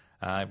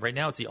 Right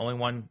now, it's the only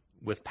one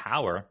with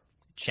power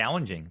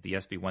challenging the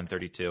SB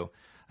 132.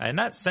 And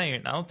not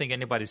saying, I don't think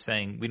anybody's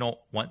saying we don't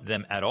want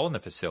them at all in the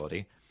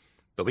facility.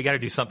 But we got to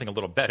do something a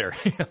little better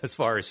as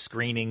far as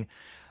screening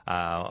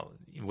I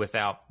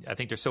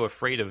think they're so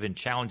afraid of in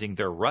challenging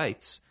their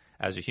rights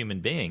as a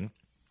human being,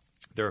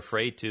 they're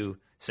afraid to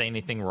say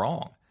anything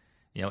wrong.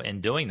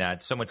 In doing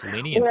that, so much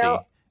leniency.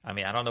 Well, I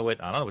mean, I don't know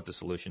what the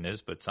solution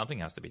is, but something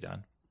has to be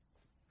done.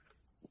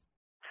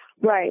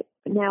 Right.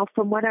 Now,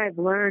 from what I've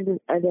learned,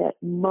 that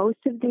most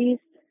of these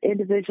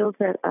individuals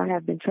that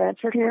have been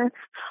transferred here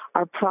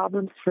are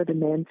problems for the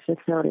men's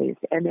facilities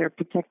and their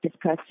protective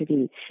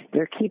custody,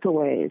 their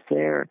keepaways,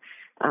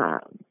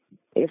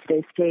 if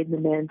they stayed in the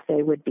men's,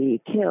 they would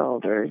be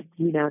killed, or,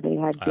 they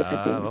had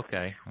different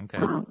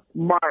things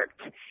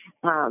marked.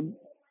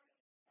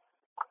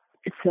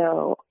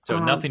 So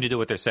nothing to do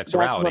with their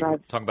sexuality. We're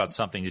talking about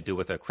something to do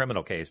with a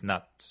criminal case,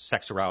 not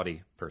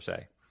sexuality per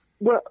se.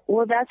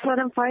 Well, that's what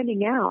I'm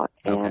finding out,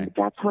 and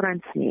that's what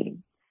I'm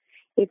seeing.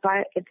 If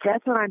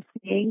that's what I'm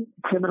seeing,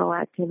 criminal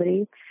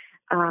activity,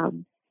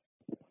 then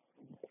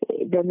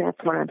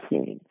that's what I'm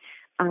seeing.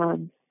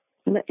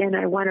 And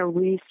I want to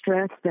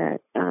re-stress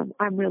that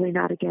I'm really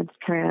not against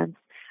trans.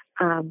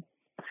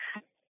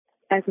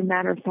 As a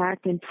matter of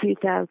fact, in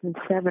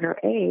 2007 or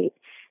 8,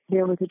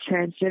 there was a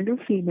transgender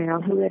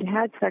female who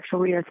had sexual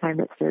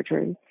reassignment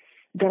surgery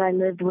that I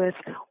lived with,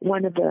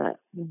 one of the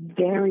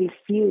very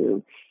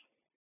few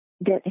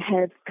that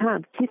has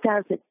come,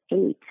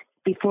 2008,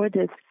 before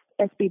this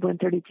SB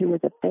 132 was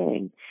a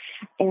thing.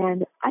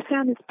 And I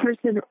found this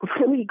person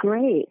really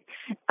great.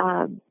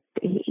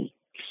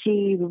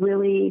 She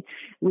really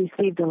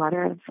received a lot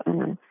of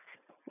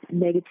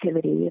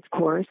negativity, of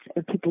course.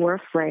 People were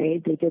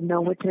afraid. They didn't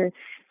know what to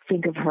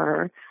think of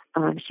her.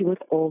 She was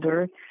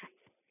older.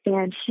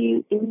 And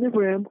in the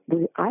room,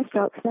 I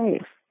felt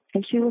safe.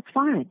 And she was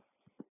fine.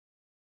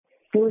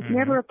 There was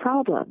never a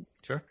problem.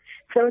 Sure.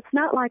 So it's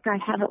not like I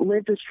haven't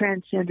lived with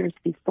transgenders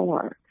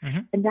before.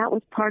 And that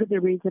was part of the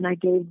reason I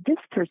gave this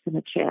person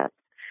a chance,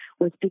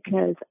 was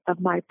because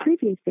of my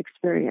previous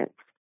experience.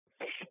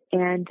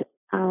 And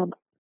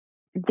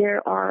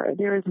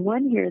there is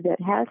one here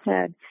that has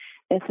had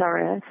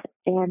SRS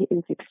and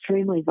is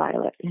extremely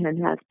violent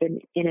and has been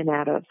in and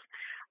out of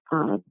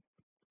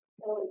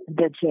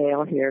the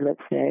jail here,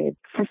 let's say,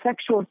 for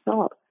sexual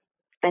assault,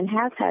 and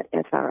has had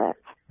SRS.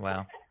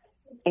 Wow.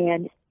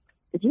 And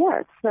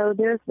yes, so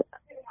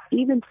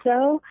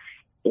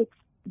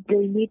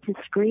they need to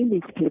screen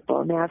these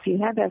people. Now, if you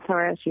have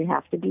SRS, you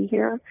have to be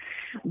here,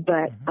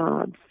 but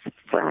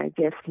I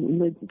guess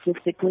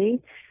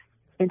logistically.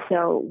 And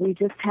so we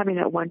just having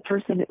that one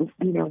person,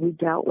 we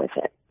dealt with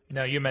it.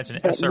 No, you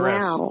mentioned SRS.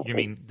 Now, you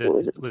mean,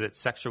 was it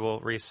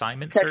sexual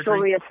reassignment surgery?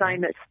 Sexual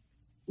reassignment.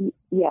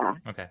 Yeah.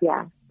 Okay.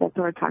 Yeah, that's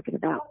what I'm talking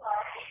about.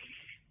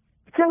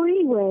 So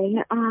anyway,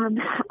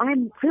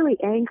 I'm really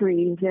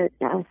angry that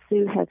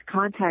Sue has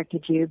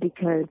contacted you,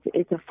 because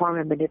it's a form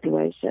of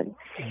manipulation.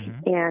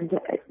 And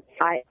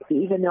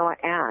even though I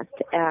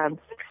asked,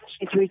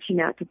 she's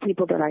reaching out to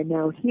people that I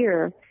know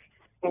here,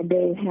 and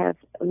they have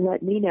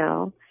let me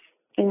know.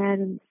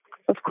 And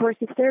of course,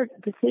 it's their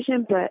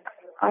decision, but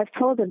I've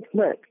told them,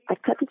 look,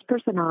 I've cut this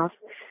person off.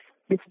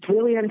 This is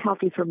really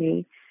unhealthy for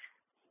me.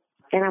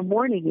 And I'm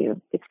warning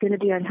you, it's going to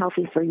be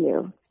unhealthy for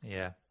you.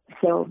 Yeah.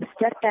 So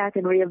step back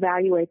and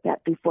reevaluate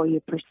that before you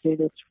pursue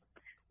this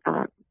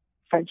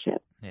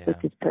friendship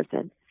with this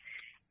person.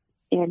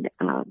 And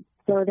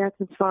so that's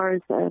as far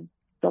as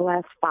the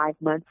last 5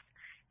 months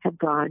have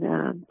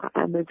gone.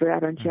 I moved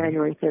out on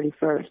January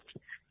 31st.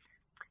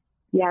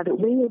 Yeah, but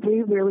we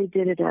really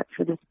did it up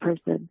for this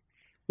person.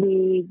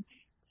 They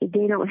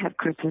don't have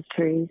Christmas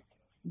trees.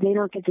 They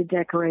don't get to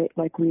decorate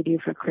like we do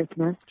for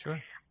Christmas. Sure.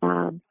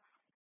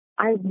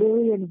 I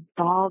really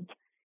involved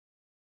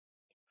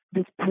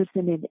this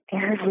person in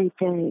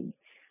everything.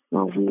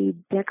 Well, we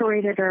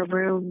decorated our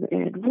room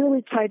and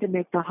really tried to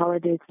make the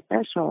holidays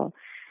special.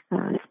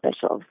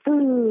 Special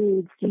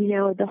foods,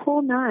 the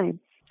whole nine.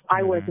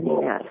 I wasn't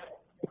enough.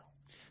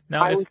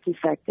 I was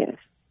defective.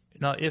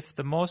 Now, if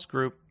the Most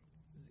group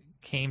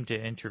came to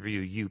interview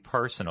you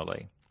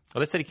personally, well,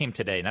 let's say he came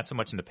today, not so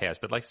much in the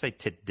past, but let's say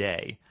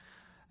today.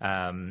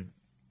 Not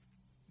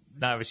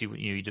obviously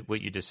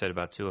what you just said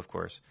about two, of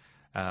course.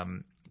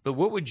 But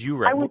what would you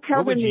recommend? I would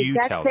tell them the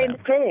exact same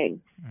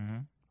thing. Mm-hmm.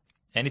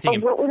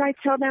 Anything? What would I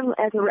tell them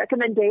as a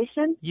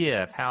recommendation?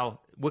 Yeah,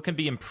 what can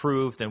be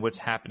improved and what's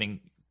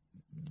happening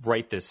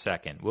right this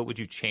second? What would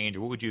you change?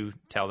 Or what would you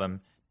tell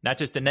them? Not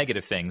just the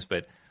negative things,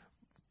 but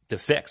the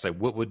fix. Like,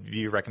 what would be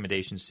your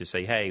recommendations to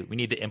say, hey, we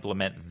need to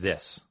implement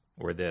this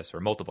or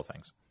multiple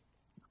things?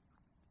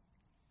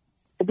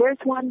 There's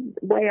one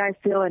way I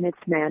feel, and it's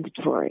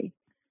mandatory.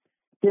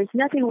 There's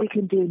nothing we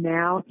can do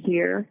now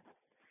here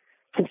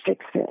to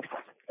fix this.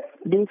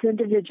 These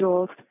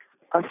individuals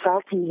are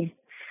faulty.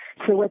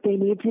 So what they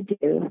need to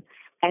do,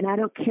 and I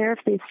don't care if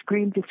they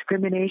scream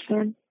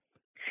discrimination,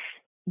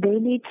 they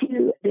need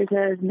to,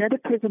 there's another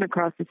prison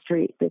across the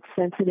street that's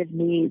sensitive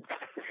needs.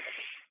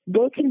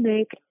 They can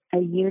make a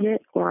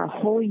unit or a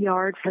whole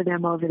yard for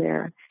them over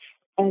there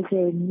as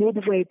a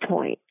midway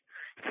point.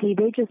 See,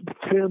 they just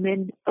threw them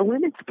in a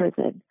women's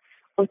prison.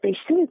 What they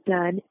should have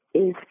done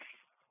is,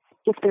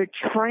 if they're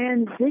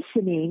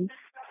transitioning,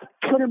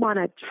 put them on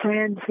a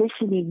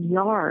transitioning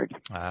yard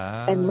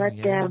and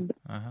let them,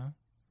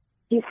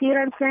 you see what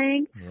I'm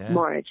saying? Yeah.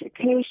 More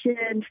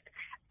education,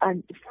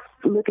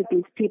 look at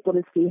these people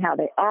to see how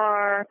they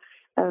are,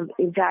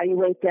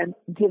 evaluate them,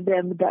 give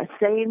them the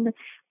same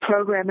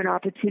program and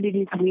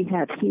opportunities we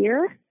have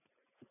here,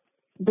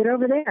 but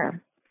over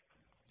there.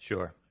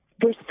 Sure.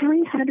 There's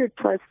 300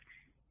 plus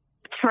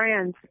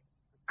trans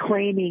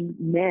claiming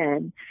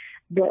men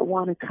that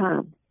want to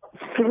come.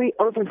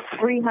 Over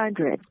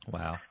 300.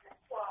 Wow.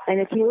 And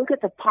if you look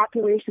at the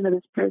population of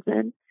this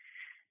prison,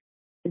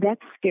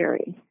 that's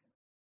scary.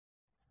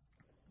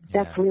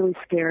 Yeah. That's really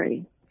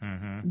scary.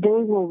 Mm-hmm. They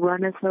will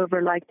run us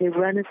over like they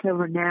run us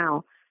over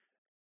now.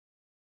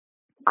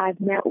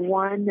 I've met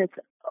one that's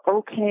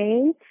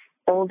okay,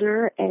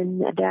 older,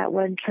 and that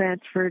one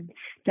transferred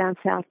down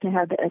south to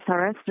have the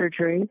SRS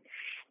surgery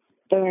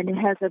and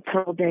has a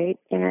parole date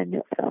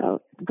and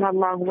got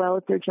along well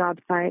at their job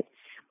site.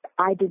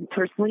 I didn't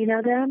personally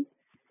know them.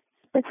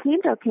 It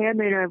seemed okay. I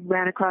mean, I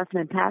ran across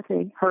them in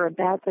passing,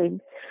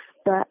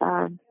 but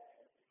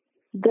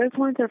those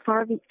ones are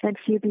far and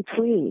few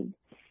between.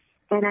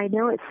 And I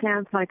know it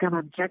sounds like I'm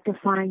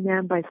objectifying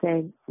them by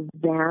saying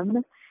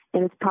them,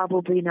 and it's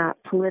probably not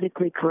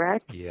politically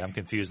correct. Yeah, I'm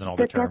confused on all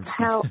the terms. But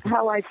that's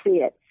how I see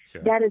it.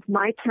 Sure. That is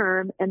my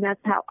term, and that's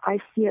how I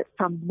see it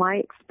from my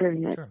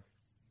experience. Sure.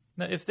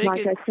 Now, if they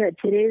I said,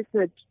 today is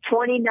the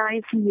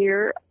 29th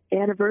year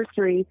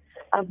anniversary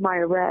of my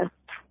arrest.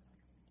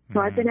 So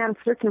I've been out of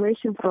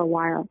circulation for a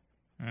while.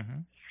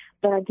 Mm-hmm.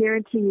 But I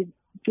guarantee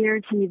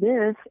you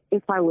this,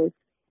 if I was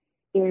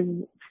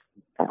in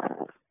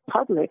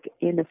public,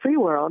 in the free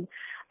world,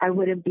 I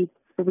wouldn't be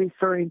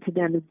referring to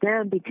them as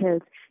them,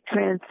 because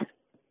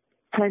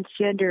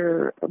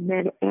transgender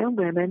men and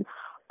women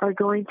are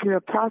going through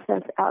a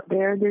process out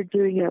there, and they're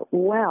doing it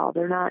well.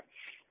 They're not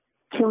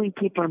killing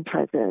people in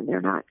prison.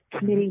 They're not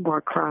committing more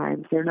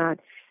crimes. They're not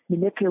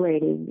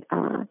manipulating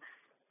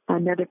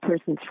another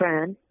person's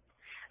friend.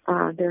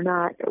 They're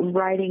not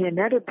writing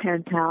another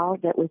pen pal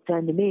that was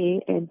done to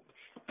me and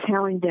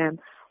telling them,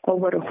 oh,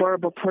 what a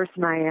horrible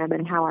person I am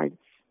and how I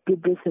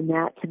did this and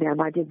that to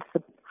them. I didn't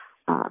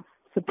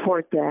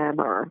support them,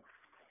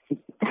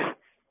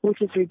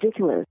 which is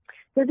ridiculous.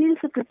 So these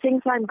are the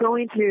things I'm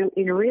going through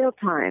in real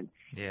time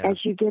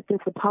as you get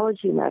this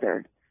apology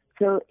letter.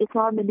 So it's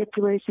all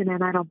manipulation,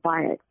 and I don't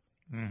buy it.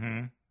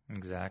 Mm-hmm.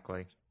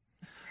 Exactly.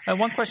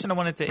 One question I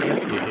wanted to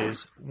ask you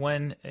is,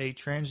 when a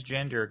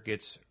transgender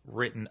gets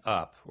written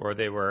up, or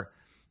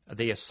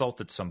they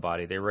assaulted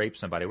somebody, they raped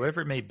somebody,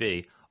 whatever it may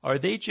be, are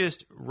they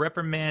just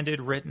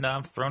reprimanded, written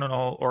up, thrown in a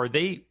hole, or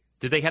do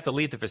they have to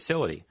leave the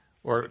facility?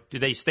 Or do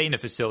they stay in the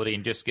facility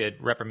and just get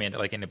reprimanded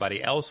like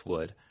anybody else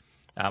would?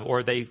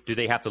 Or do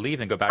they have to leave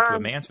and go back to a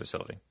man's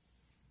facility?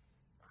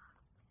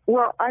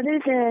 Well, other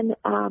than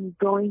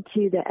going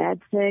to the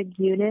ADSEG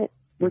unit,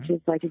 which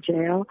is like a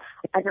jail,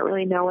 I don't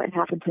really know what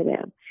happened to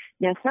them.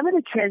 Now, some of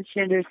the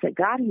transgenders that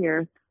got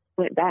here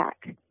went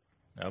back.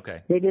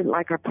 Okay. They didn't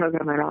like our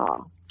program at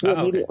all. They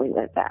immediately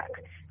went back.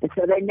 And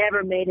so they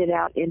never made it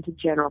out into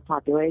general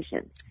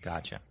population.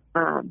 Gotcha.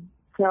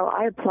 So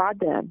I applaud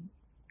them.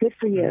 Good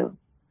for you.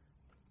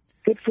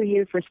 good for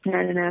you for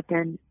standing up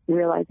and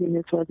realizing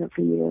this wasn't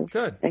for you.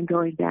 Good. And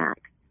going back.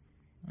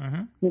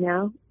 Mm-hmm. You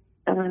know?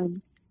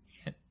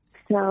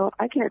 So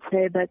I can't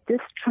say, but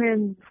this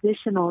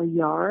transitional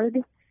yard,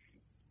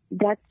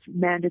 that's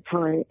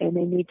mandatory, and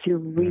they need to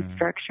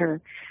restructure.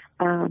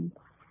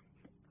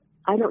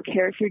 I don't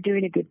care if you're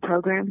doing a good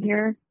program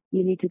here.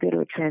 You need to go to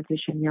a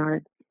transition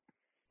yard.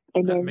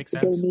 And that then makes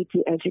sense. They need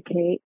to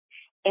educate.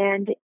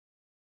 And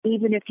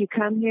even if you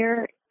come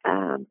here,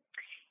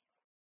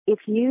 if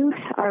you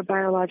are a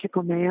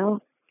biological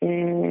male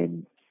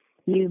and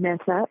you mess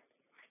up,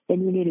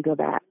 then you need to go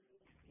back.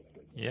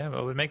 Yeah,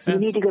 well, it makes sense. You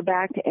need to go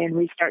back and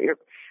restart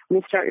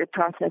your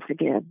process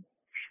again.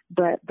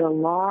 But the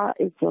law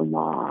is the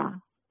law.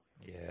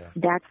 Yeah.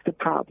 That's the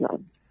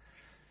problem.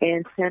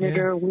 And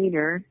Senator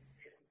Weiner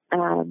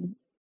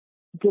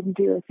didn't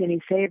do us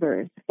any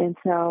favors. And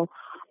so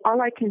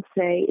all I can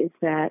say is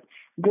that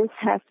this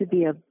has to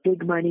be a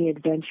big money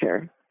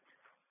adventure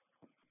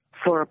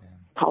for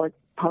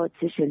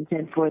politicians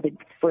and for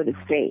the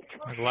state.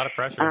 There's a lot of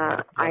pressure. A lot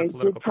of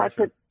political did talk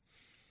pressure.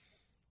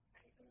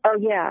 Oh,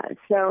 yeah.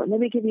 So let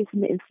me give you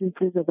some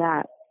instances of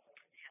that.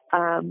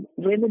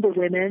 Women to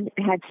Women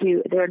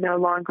they're no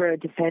longer a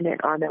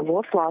defendant on the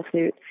Wolf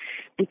lawsuit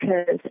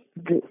because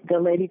the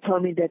lady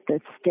told me that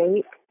the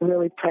state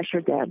really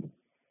pressured them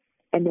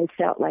and they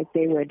felt like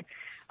they would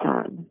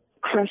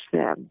crush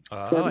them.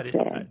 Oh, I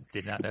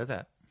did not know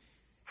that.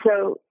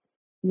 So,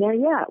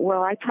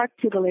 well, I talked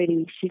to the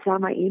lady. She's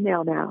on my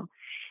email now.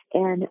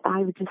 And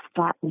I just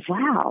thought,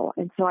 wow.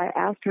 And so I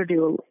asked her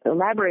to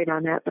elaborate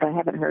on that, but I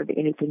haven't heard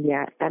anything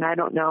yet. And I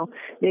don't know.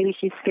 Maybe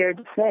she's scared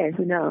to say.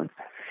 Who knows?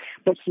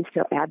 But she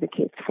still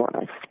advocates for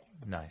us.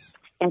 Nice.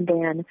 And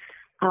then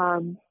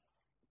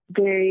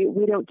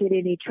we don't get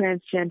any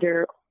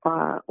transgender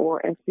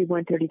or SB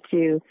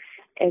 132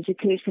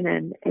 education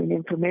and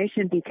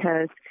information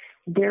because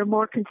they're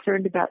more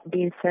concerned about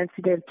being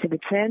sensitive to the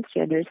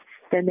transgenders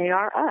than they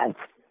are us.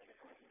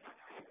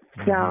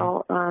 Mm-hmm.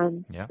 So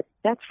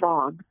that's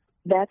wrong.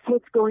 That's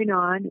what's going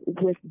on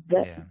with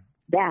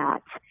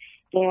that.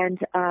 And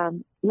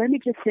let me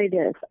just say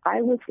this.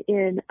 I was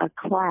in a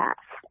class,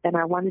 and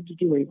I wanted to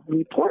do a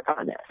report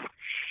on this.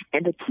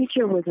 And the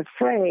teacher was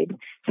afraid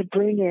to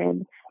bring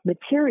in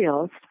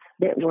materials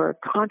that were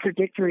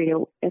contradictory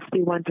to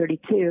SB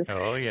 132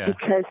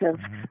 because of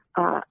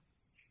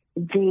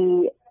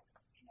the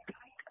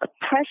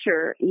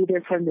pressure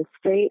either from the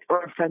state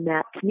or from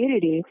that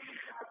community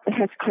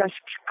has crushed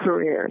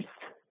careers.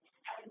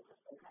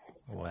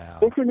 Wow.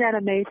 Isn't that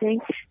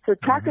amazing? So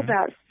talk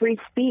about free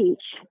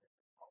speech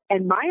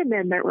and my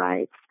amendment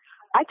rights.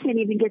 I can't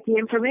even get the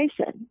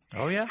information.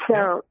 Oh, yeah.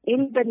 So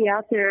anybody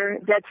out there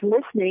that's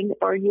listening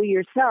or you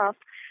yourself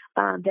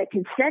that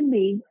can send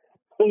me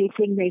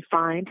anything they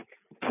find,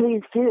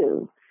 please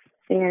do.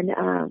 And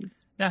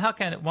now, how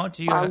can it? Won't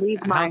you? I'll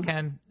leave my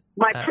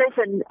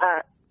prison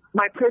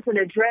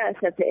address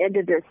at the end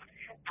of this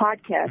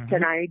podcast,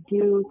 and I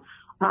do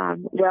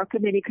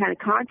welcome any kind of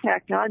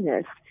contact on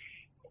this,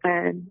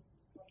 and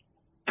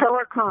pro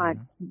or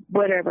con,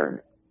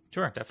 whatever.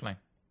 Sure, definitely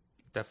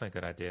a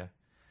good idea.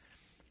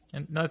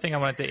 And another thing I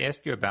wanted to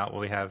ask you about,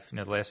 we have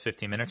the last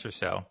 15 minutes or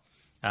so,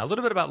 a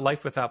little bit about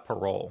life without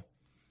parole,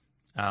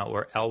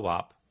 or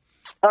LWOP.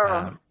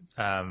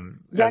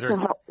 That's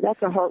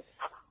a whole.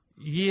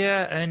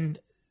 Yeah, and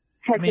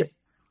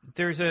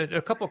there's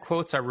a couple of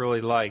quotes I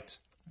really liked.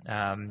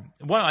 One,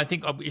 I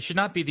think it should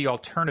not be the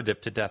alternative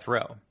to death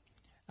row.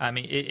 I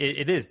mean,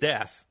 it is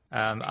death.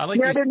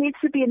 There needs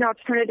to be an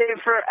alternative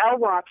for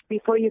LWOP.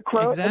 Before you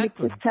quote, let me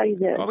just tell you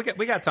this. Well,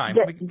 we got time.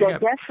 The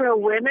death row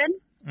women.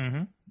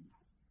 Mm-hmm.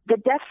 The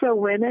death row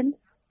women.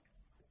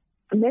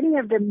 Many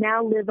of them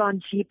now live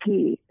on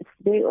GP.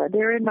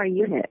 They're in my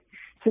unit,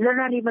 so they're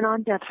not even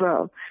on death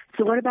row.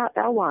 So what about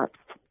LWOPs?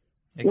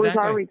 Exactly. Where's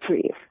our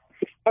reprieve?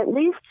 At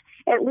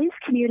least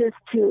commute us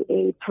to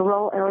a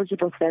parole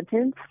eligible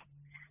sentence.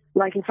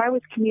 Like if I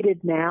was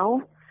commuted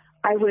now,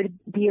 I would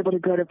be able to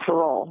go to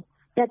parole.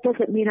 That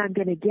doesn't mean I'm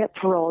going to get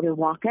parole and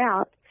walk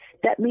out.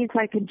 That means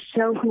I can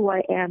show who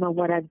I am and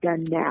what I've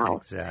done now.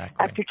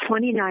 Exactly. After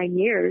 29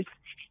 years,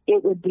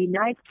 it would be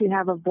nice to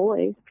have a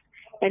voice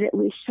and at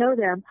least show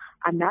them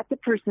I'm not the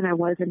person I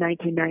was in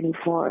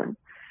 1994.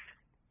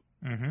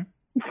 Mm-hmm.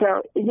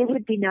 So it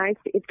would be nice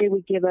if they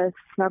would give us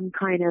some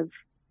kind of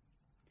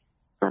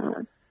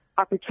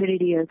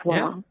opportunity as well.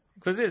 Yeah,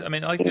 because it is. I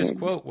mean, I like this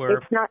quote where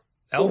it's not,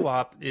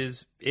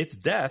 LWOP it's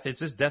death.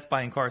 It's just death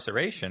by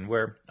incarceration.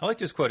 Where I like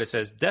this quote. It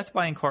says, "Death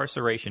by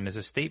incarceration is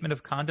a statement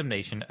of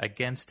condemnation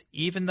against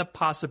even the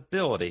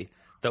possibility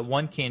that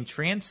one can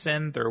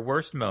transcend their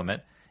worst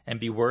moment and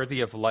be worthy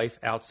of life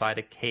outside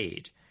a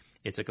cage.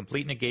 It's a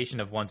complete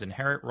negation of one's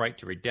inherent right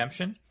to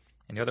redemption."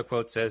 And the other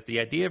quote says, "The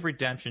idea of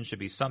redemption should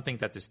be something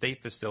that the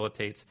state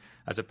facilitates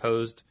as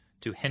opposed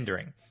to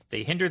hindering.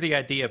 They hinder the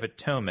idea of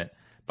atonement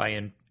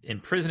by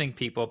imprisoning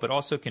people, but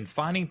also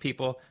confining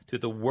people to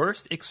the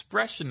worst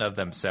expression of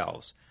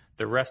themselves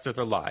the rest of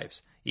their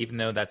lives, even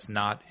though that's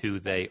not who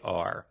they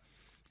are."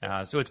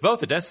 So it's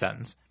both a death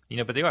sentence,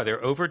 but they are.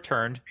 They're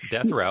overturned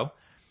death row.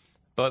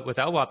 But with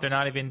LWOP, they're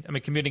not even,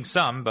 commuting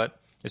some, but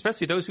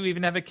especially those who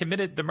even haven't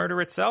committed the murder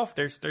itself,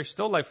 there's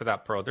still life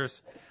without parole.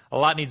 There's a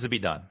lot needs to be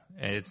done,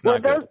 and it's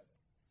not good.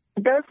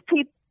 Those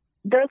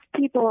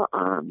people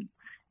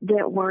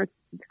that weren't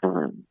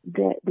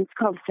that it's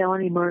called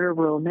felony murder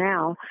rule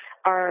now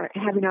are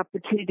having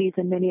opportunities,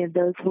 and many of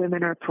those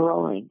women are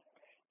paroling,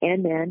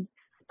 and men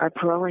are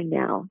paroling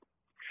now.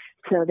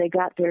 So they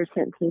got their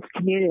sentences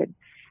commuted,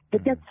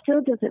 but that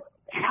still doesn't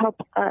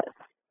help us.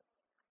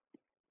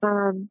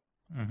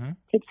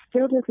 It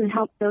still doesn't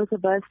help those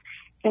of us,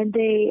 and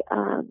it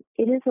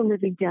is a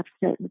living death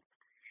sentence.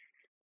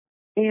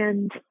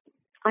 And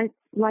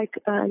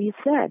you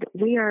said,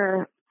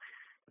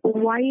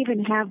 why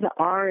even have the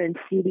R in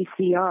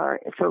CDCR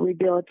for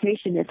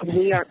rehabilitation if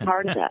we are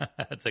part of that?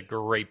 That's a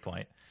great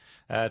point.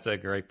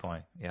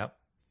 Yep.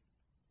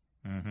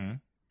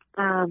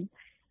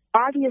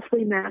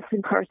 Obviously, mass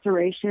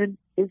incarceration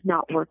is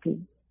not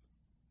working.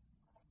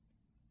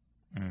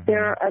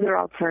 There are other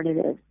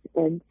alternatives,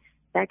 and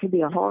that could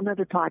be a whole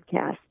other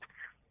podcast.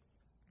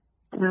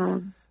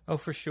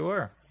 For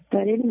sure.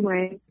 But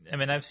anyway,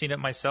 I've seen it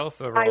myself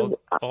over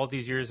all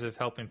these years of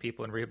helping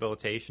people in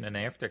rehabilitation and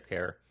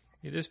aftercare.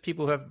 There's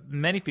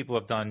many people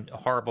have done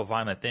horrible,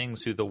 violent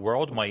things who the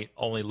world might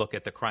only look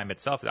at the crime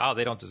itself. Oh,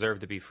 they don't deserve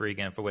to be free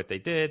again for what they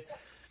did.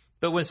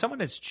 But when someone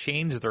has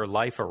changed their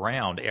life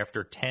around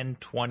after 10,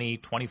 20,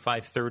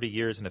 25, 30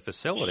 years in a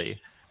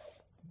facility,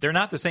 they're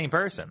not the same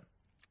person,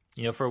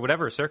 for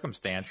whatever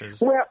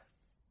circumstances. Well,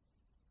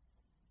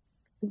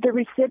 the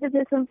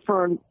recidivism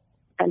for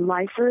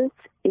lifers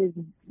is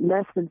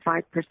less than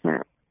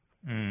 5%.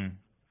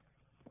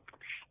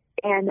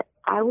 And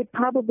I would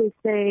probably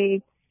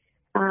say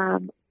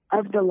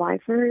of the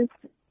lifers,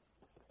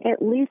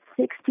 at least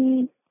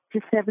 60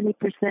 to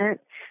 70%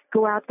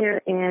 go out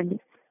there and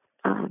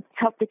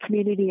help the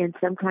community in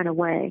some kind of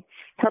way,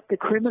 help the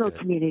criminal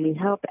community,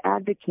 help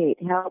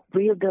advocate, help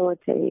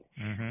rehabilitate.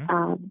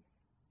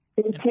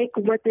 They take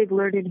what they've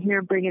learned in here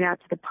and bring it out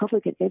to the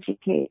public and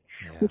educate,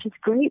 which is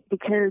great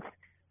because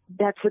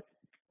that's what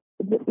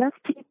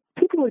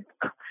people would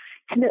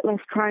commit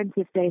less crimes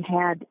if they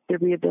had the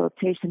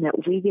rehabilitation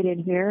that we get in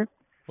here.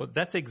 Well,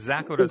 that's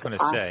exactly what I was going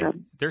to say.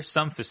 There's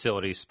some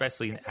facilities,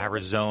 especially in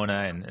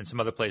Arizona and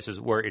some other places,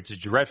 where it's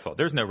dreadful.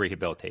 There's no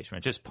rehabilitation.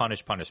 It's just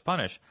punish, punish,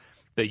 punish.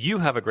 But you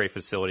have a great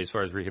facility as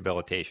far as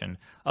rehabilitation.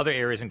 Other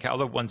areas,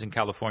 other ones in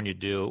California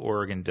do.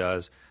 Oregon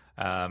does.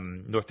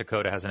 North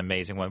Dakota has an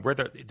amazing one, where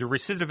the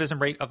recidivism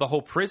rate of the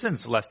whole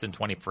prison's less than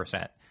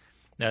 20%.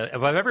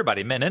 Of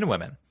everybody, men and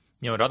women.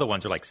 And other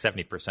ones are like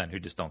 70% who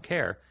just don't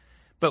care.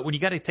 But when you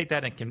got to take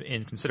that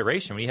in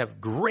consideration, when you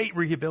have great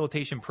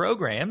rehabilitation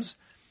programs,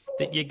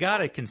 that you got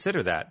to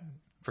consider that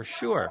for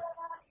sure.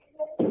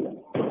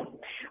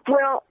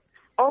 Well,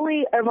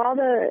 only of all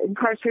the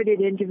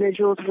incarcerated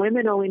individuals,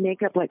 women only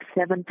make up like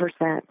 7%.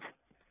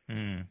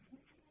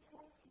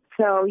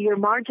 So you're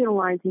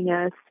marginalizing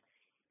us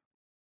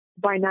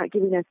by not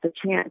giving us the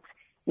chance.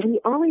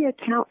 We only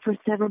account for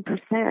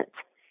 7%.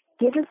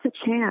 Give us a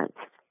chance.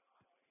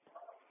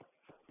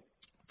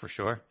 For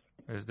sure.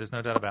 There's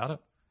no doubt about it.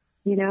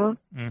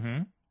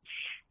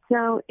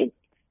 So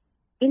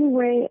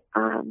anyway,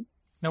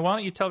 now, why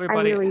don't you tell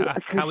everybody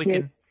how we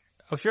can...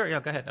 Oh, sure. Yeah,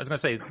 go ahead. I was going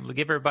to say,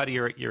 give everybody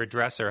your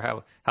address or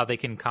how they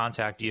can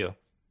contact you.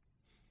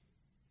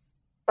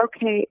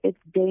 Okay, it's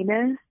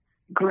Dana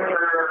Gray.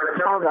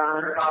 Hold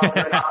on.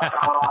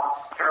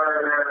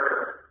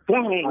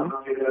 Dang.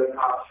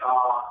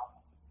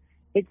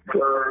 It's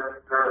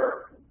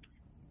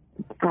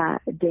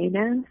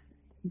Dana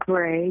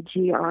Gray,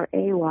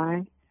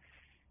 Gray,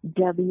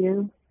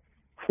 W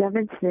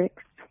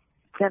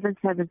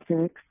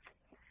 76776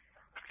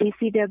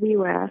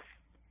 CCWF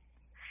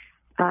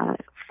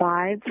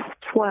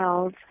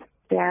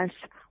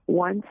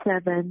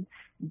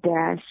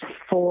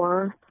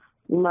 512-17-4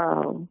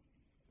 Low,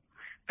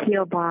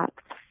 P.O. Box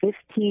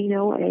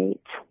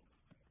 1508,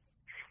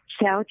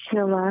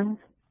 Chowchilla,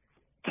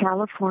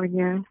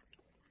 California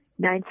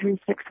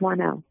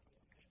 93610.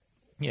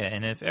 Yeah,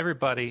 and if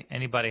anybody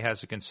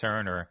has a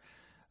concern or,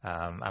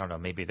 I don't know,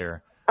 maybe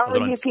they're...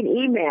 you can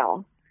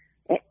email.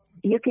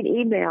 You can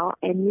email,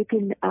 and you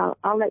can.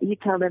 I'll let you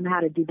tell them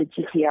how to do the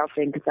GTL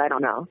thing because I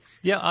don't know.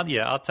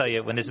 I'll tell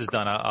you when this is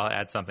done. I'll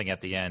add something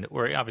at the end.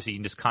 Or obviously, you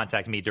can just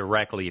contact me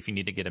directly if you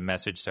need to get a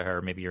message to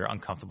her. Maybe you're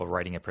uncomfortable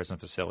writing a prison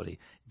facility.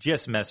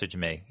 Just message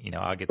me.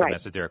 I'll get the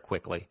message there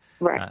quickly.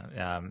 Right.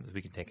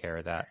 We can take care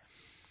of that.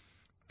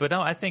 But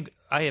no, I think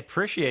I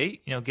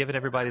appreciate giving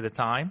everybody the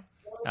time.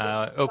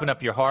 Open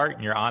up your heart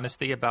and your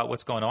honesty about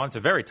what's going on. It's a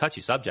very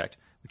touchy subject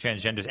with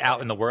transgenders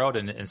out in the world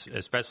and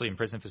especially in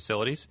prison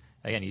facilities.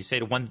 Again, you say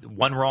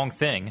one wrong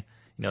thing,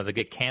 they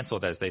get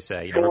canceled, as they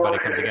say. Everybody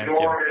comes against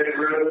you.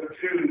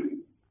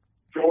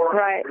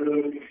 Right.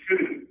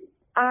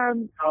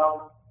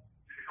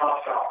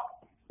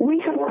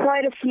 We have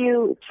quite a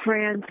few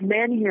trans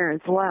men here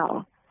as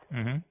well.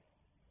 And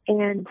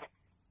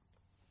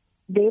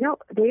they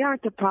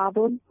aren't the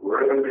problem.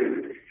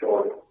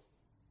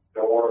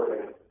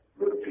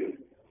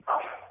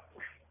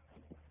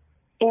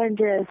 And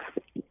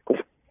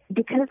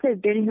because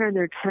they've been here and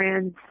they're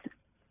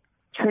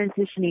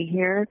transitioning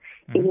here,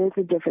 it is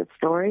a different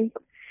story.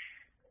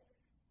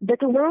 But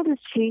the world is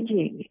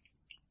changing,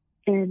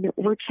 and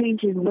we're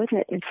changing with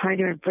it and trying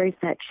to embrace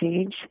that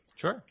change.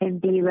 Sure. And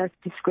be less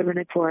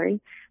discriminatory,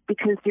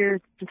 because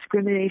there's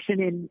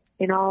discrimination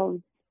in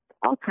all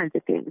kinds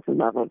of things and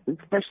levels,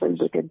 especially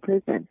within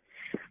prison.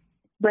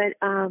 But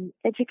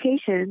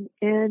education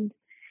and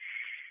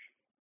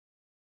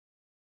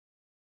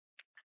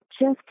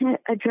just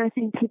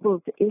addressing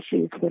people's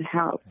issues would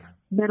help. Yeah.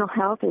 Mental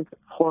health is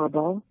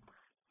horrible.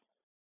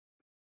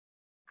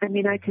 I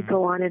mean, I could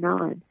go on and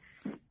on.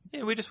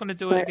 Yeah, we just want to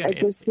do it again.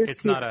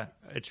 It's not a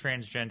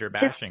transgender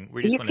bashing.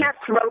 We just you can't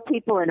throw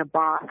people in a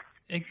box.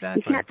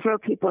 Exactly. You can't throw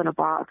people in a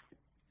box.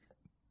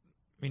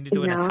 We need to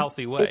do it in a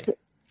healthy way.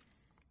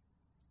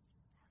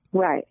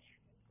 Right.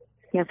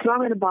 Yeah, throw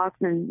them in a box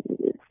and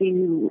see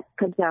who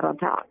comes out on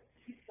top.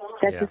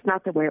 That's just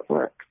not the way it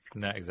works.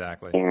 No,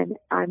 exactly. And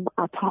I'm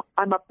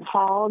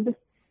appalled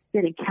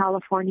that in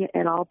California,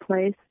 at all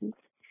places,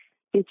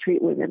 they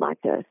treat women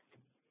like this.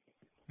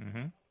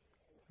 Mm-hmm.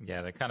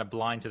 Yeah, they're kind of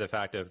blind to the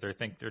fact of they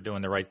think they're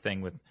doing the right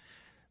thing with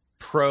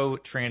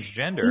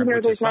pro-transgender,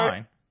 which is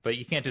fine. But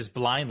you can't just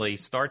blindly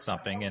start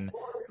something. And,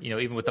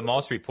 even with the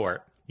Moss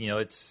report,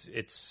 it's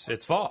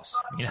false.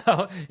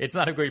 It's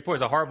not a good report.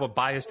 It's a horrible,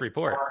 biased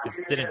report.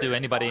 It didn't do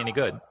anybody any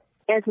good.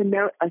 As a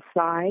note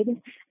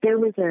aside, there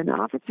was an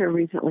officer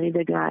recently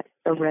that got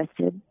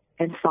arrested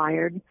and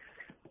fired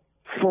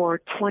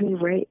for 20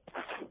 rapes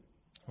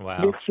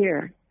this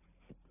year.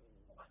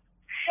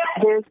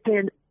 There's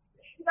been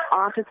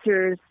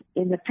officers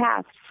in the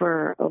past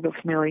for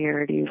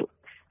over-familiarity,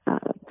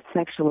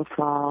 sexual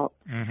assault,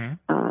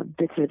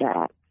 this or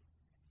that.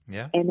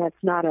 Yeah. And that's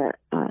not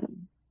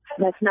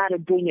a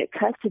ding at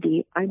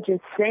custody. I'm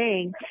just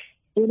saying,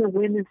 in a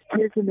women's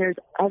prison, there's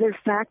other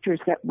factors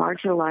that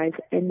marginalize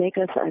and make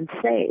us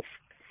unsafe.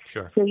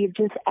 Sure. So you've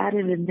just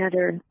added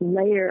another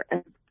layer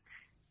of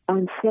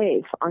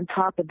unsafe on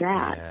top of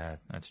that. Yeah,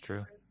 that's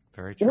true.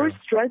 Very true. We're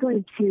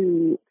struggling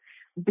to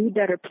be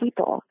better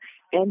people.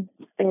 And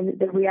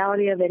the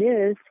reality of it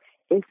is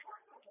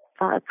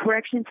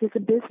corrections is a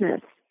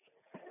business.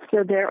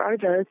 So there are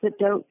those that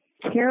don't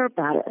care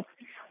about us.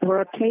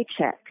 We're a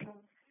paycheck.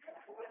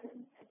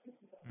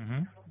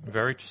 Mm-hmm.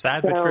 Very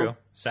sad, but true.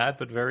 Sad,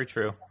 but very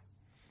true.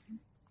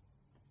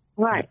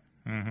 Right.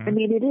 Mm-hmm. I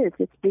mean, it is.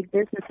 It's big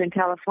business in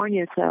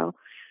California. So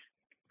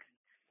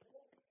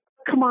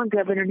come on,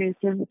 Governor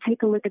Newsom,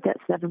 take a look at that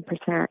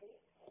 7%.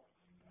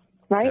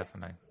 Right?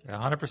 Definitely.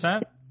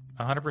 100%.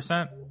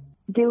 100%.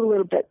 Do a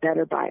little bit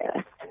better by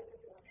us.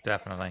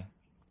 Definitely.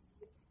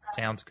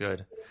 Sounds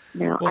good.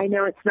 Now, I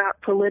know it's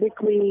not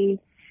politically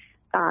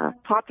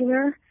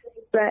popular,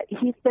 but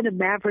he's been a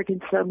maverick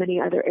in so many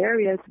other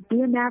areas.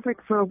 Be a maverick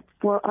for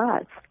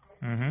us.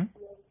 Mm-hmm.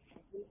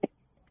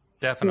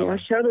 Definitely.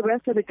 Show the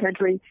rest of the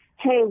country,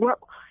 hey, look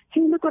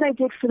what I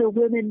did for the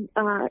women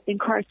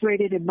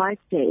incarcerated in my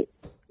state.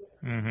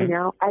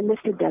 Mm-hmm. I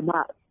lifted them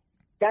up.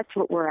 That's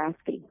what we're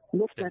asking.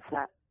 Lift us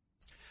up.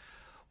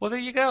 Well, there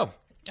you go.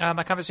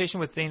 My conversation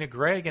with Dana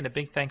Gray, again, a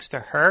big thanks to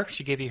her.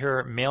 She gave you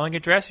her mailing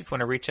address if you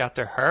want to reach out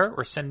to her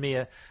or send me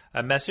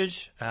a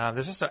message.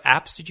 There's also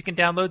apps that you can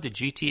download, the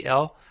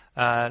GTL,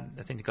 I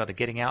think they call it the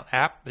Getting Out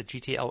app, the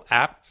GTL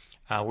app,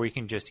 where you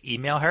can just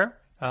email her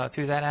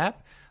through that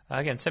app.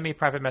 Again, send me a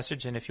private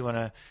message, and if you want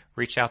to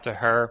reach out to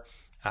her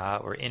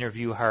or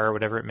interview her,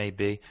 whatever it may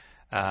be,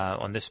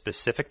 on this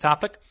specific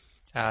topic,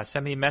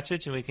 send me a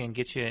message, and we can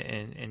get you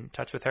in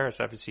touch with her.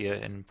 It's obviously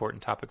an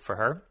important topic for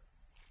her.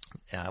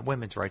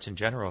 Women's rights in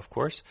general, of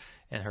course,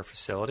 in her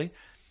facility.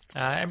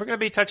 And we're going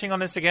to be touching on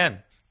this again,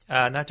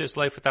 not just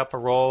life without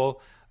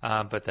parole,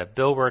 but the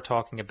bill we're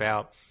talking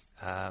about,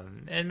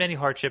 and many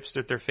hardships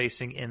that they're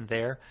facing in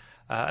there.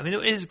 I mean,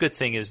 it is a good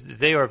thing is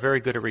they are very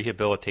good at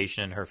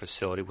rehabilitation in her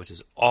facility, which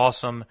is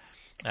awesome.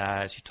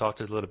 She talked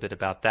a little bit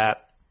about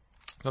that.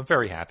 I'm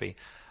very happy.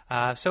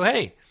 So,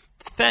 hey,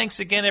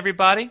 thanks again,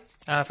 everybody,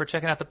 for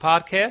checking out the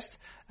podcast.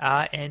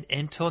 And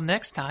until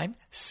next time,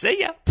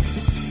 see ya.